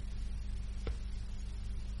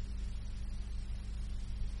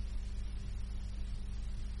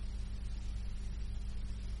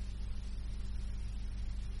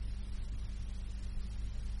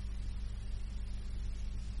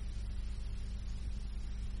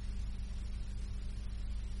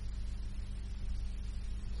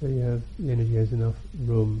 So the energy has enough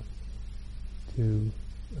room to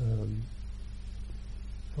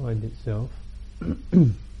find itself.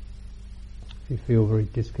 If you feel very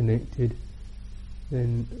disconnected,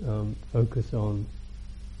 then focus on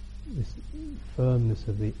this firmness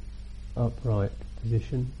of the upright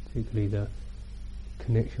position, particularly the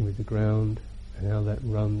connection with the ground and how that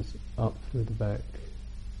runs up through the back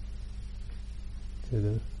to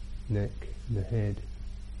the neck and the head,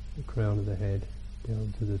 the crown of the head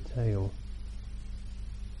down to the tail,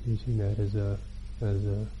 using that as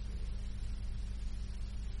a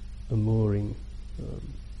mooring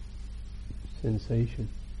sensation.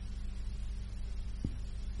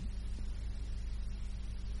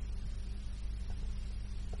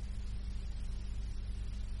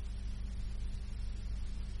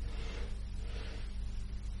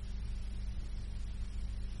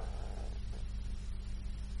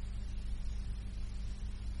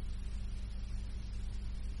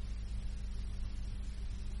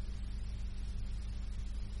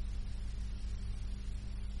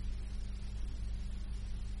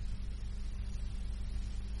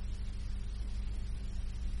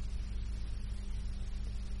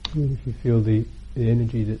 If you feel the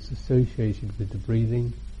energy that's associated with the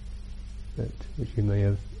breathing, that which you may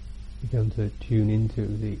have begun to tune into,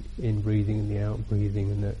 the in-breathing and the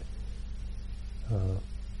out-breathing, and that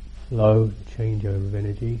flow, the changeover of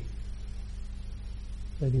energy,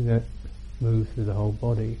 letting that move through the whole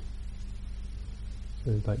body.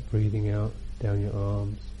 So it's like breathing out down your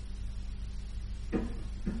arms,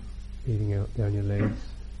 breathing out down your legs.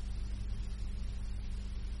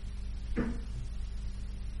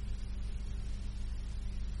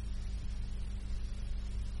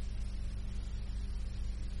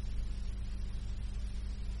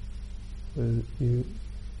 So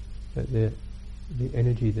that the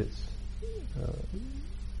energy that's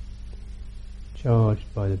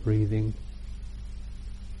charged by the breathing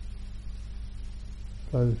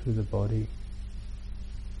flows through the body.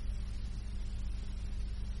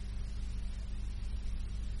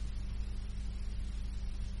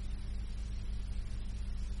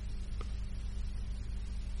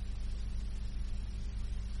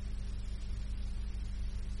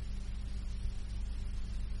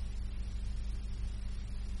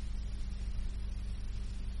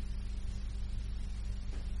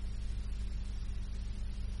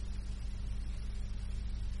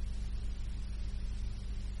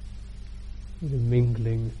 The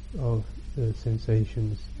mingling of the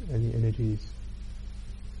sensations and the energies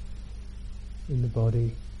in the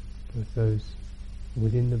body, both those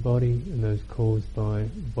within the body and those caused by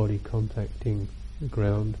the body contacting the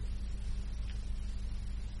ground.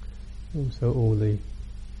 Also all the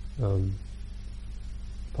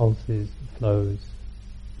pulses, flows,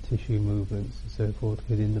 tissue movements and so forth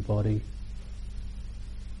within the body.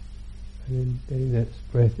 And then letting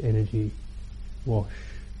that breath energy wash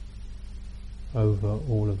over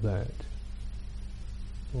all of that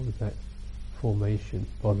formation,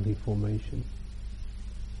 bodily formation.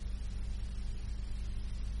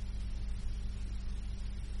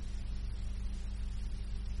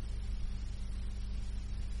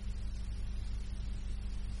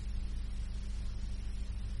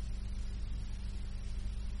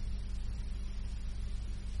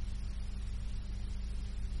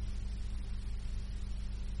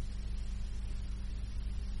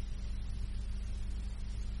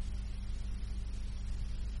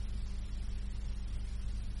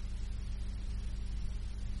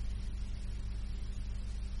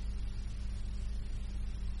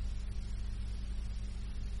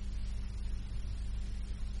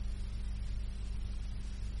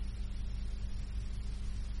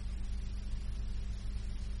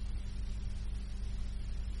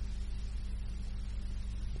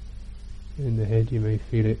 In the head you may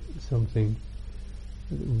feel it, something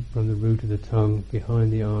from the root of the tongue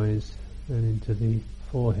behind the eyes and into the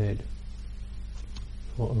forehead,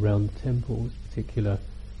 or around the temples, particular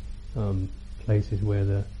places where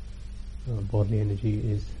the bodily energy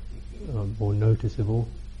is more noticeable.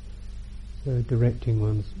 So directing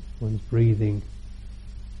one's breathing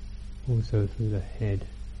also through the head,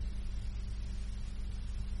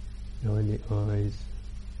 behind the eyes,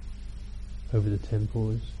 over the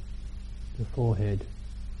temples, the forehead.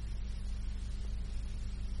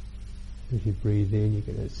 As you breathe in, you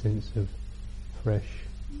get that sense of fresh,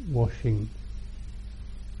 washing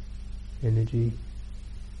energy,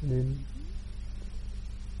 and then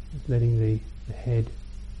letting the head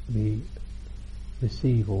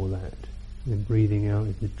receive all that. And then breathing out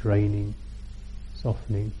is the draining,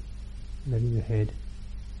 softening, letting the head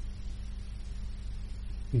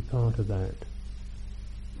be part of that.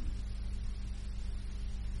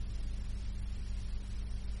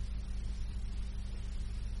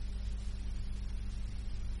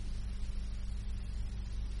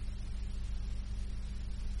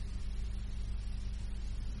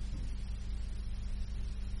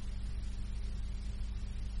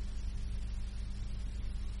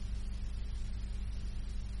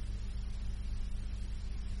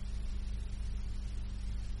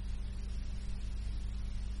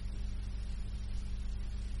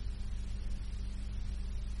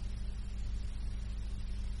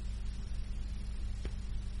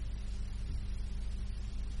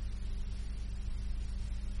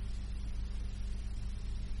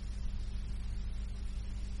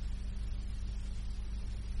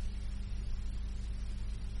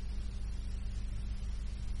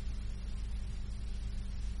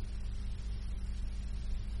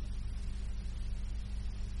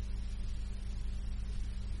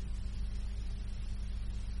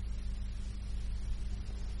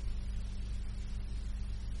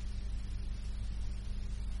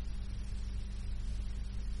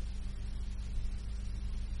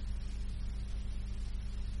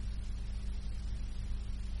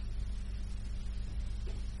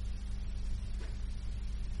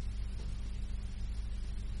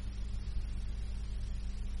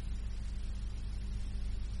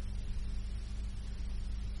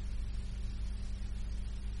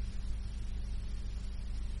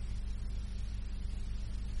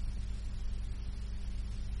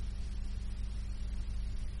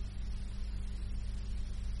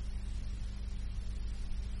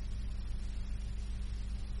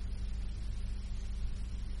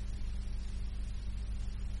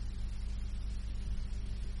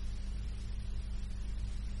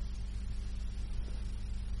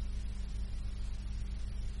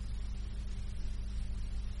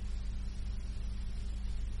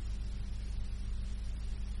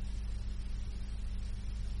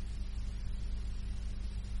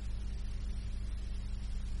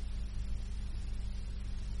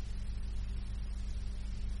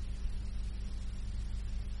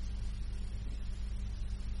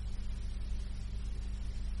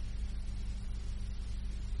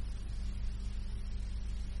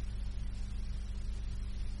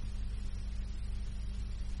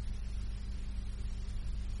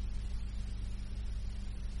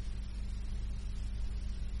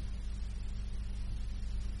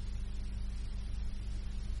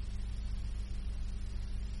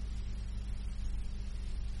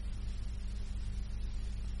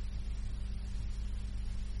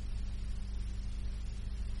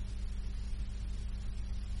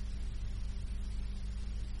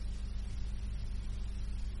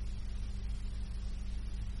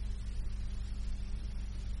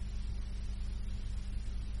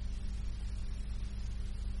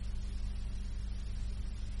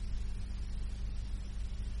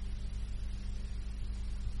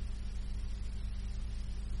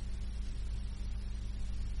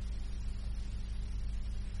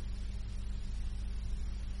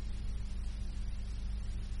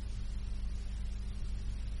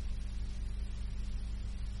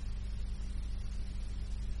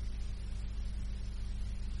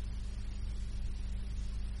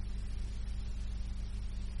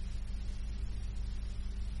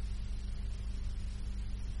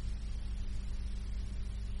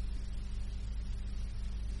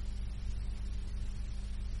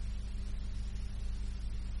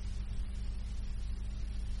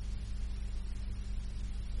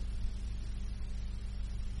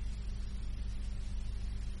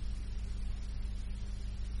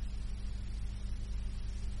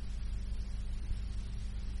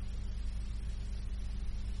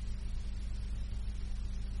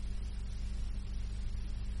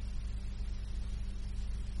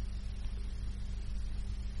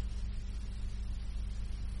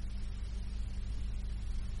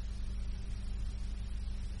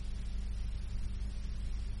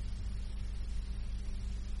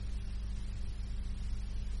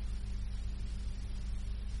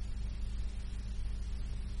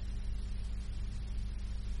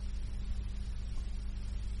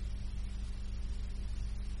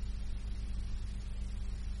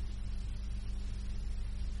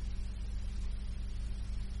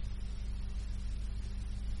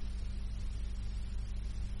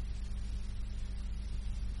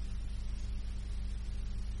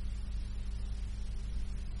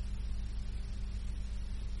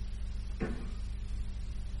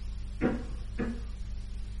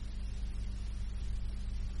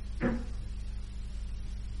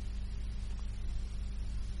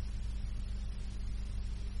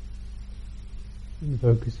 And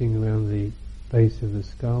focusing around the base of the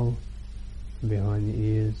skull, from behind the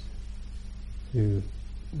ears to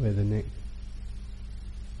where the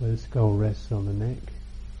skull rests on the neck,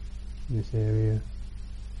 in this area.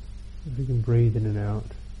 If we can breathe in and out,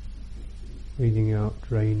 breathing out,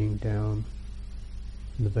 draining down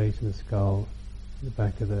from the base of the skull, the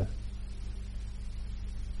back of the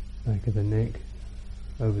neck,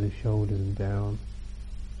 over the shoulders and down.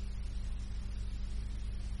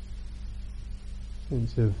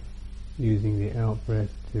 Sense of using the out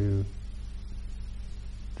breath to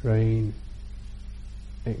drain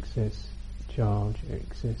excess charge,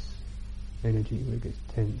 excess energy where it gets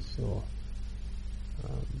tense or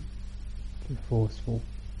too forceful.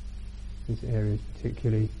 This area is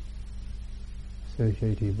particularly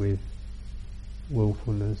associated with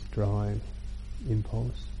willfulness, drive,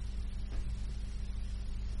 impulse.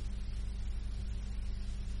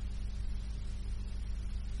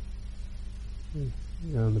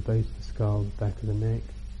 Around the base of the skull, the back of the neck,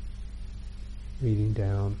 breathing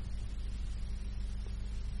down,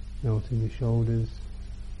 melting the shoulders,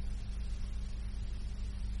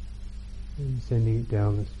 and sending it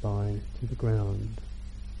down the spine to the ground.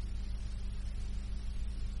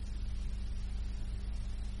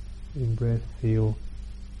 In breath, feel,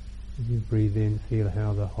 as you breathe in, feel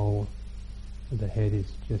how the whole of the head is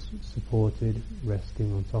just supported,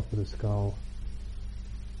 resting on top of the skull.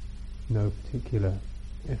 No particular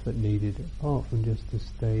effort needed, apart from just to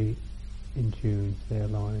stay in tune, stay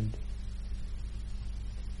aligned.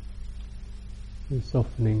 And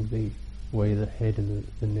softening the way the head and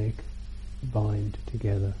the neck bind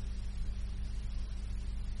together.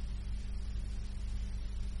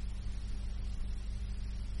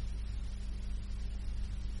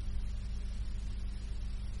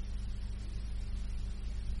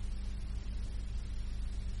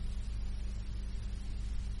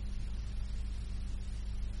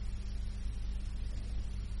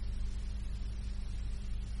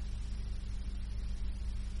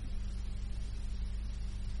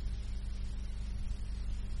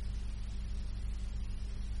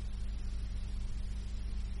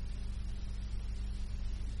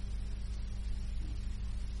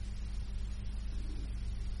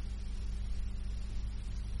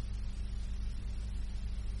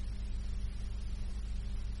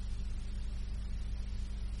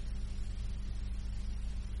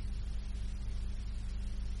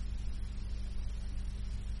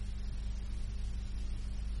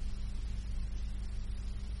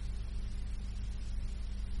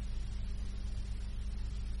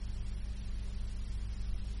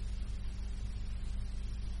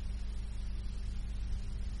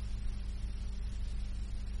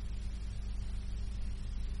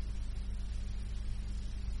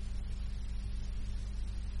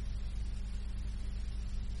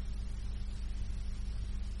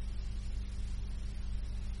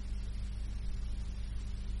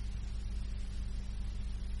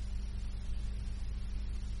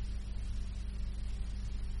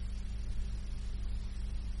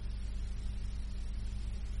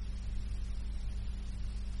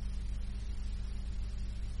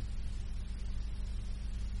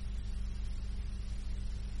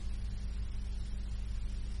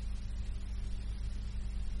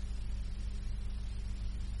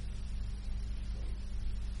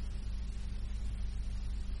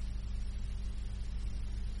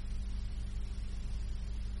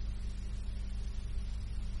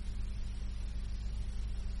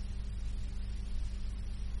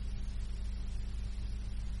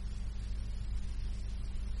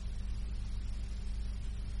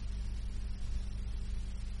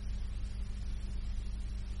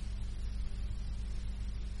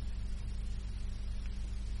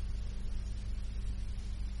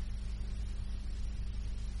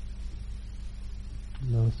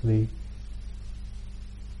 Lastly,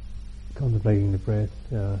 contemplating the breath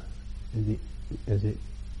as it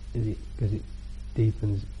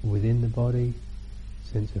deepens within the body,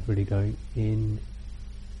 sense of really going in.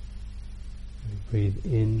 Breathe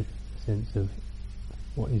in, sense of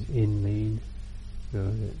what is in mean,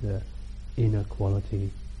 the inner quality,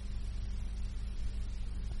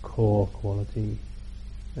 core quality,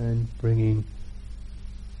 and bringing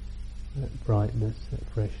that brightness, that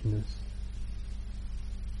freshness,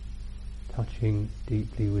 touching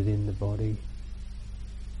deeply within the body.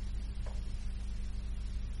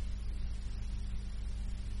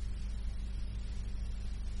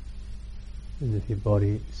 As if your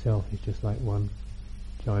body itself is just like one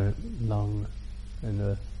giant lung, and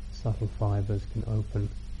the subtle fibres can open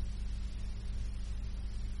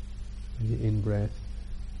with the in-breath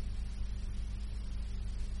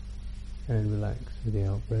and relax with the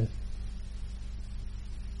out-breath.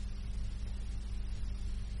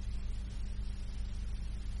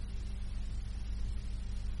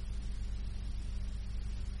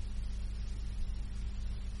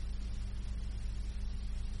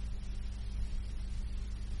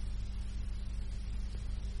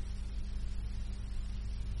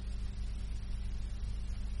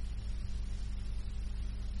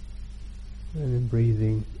 And then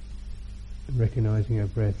breathing, recognizing our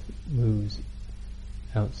breath moves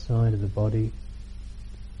outside of the body,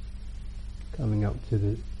 coming up to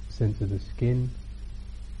the sense of the skin,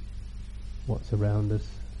 what's around us,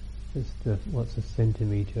 just what's a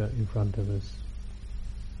centimetre in front of us,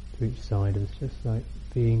 to each side of us, just like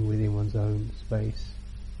being within one's own space,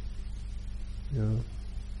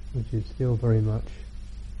 which is still very much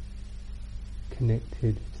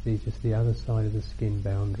connected to just the other side of the skin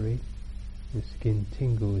boundary. The skin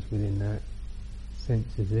tingles within that,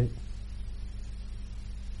 senses it.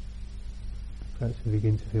 Perhaps we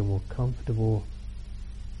begin to feel more comfortable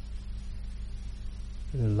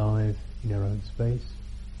and alive in our own space.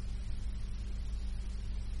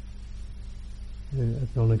 And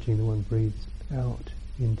acknowledging that one breathes out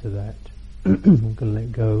into that. One can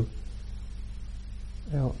let go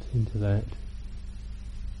out into that.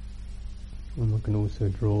 And one can also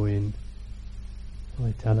draw in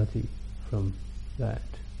vitality from that,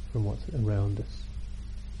 from what's around us.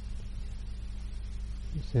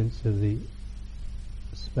 The sense of the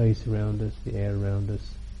space around us, the air around us,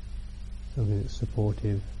 something that's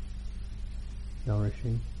supportive,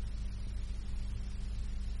 nourishing.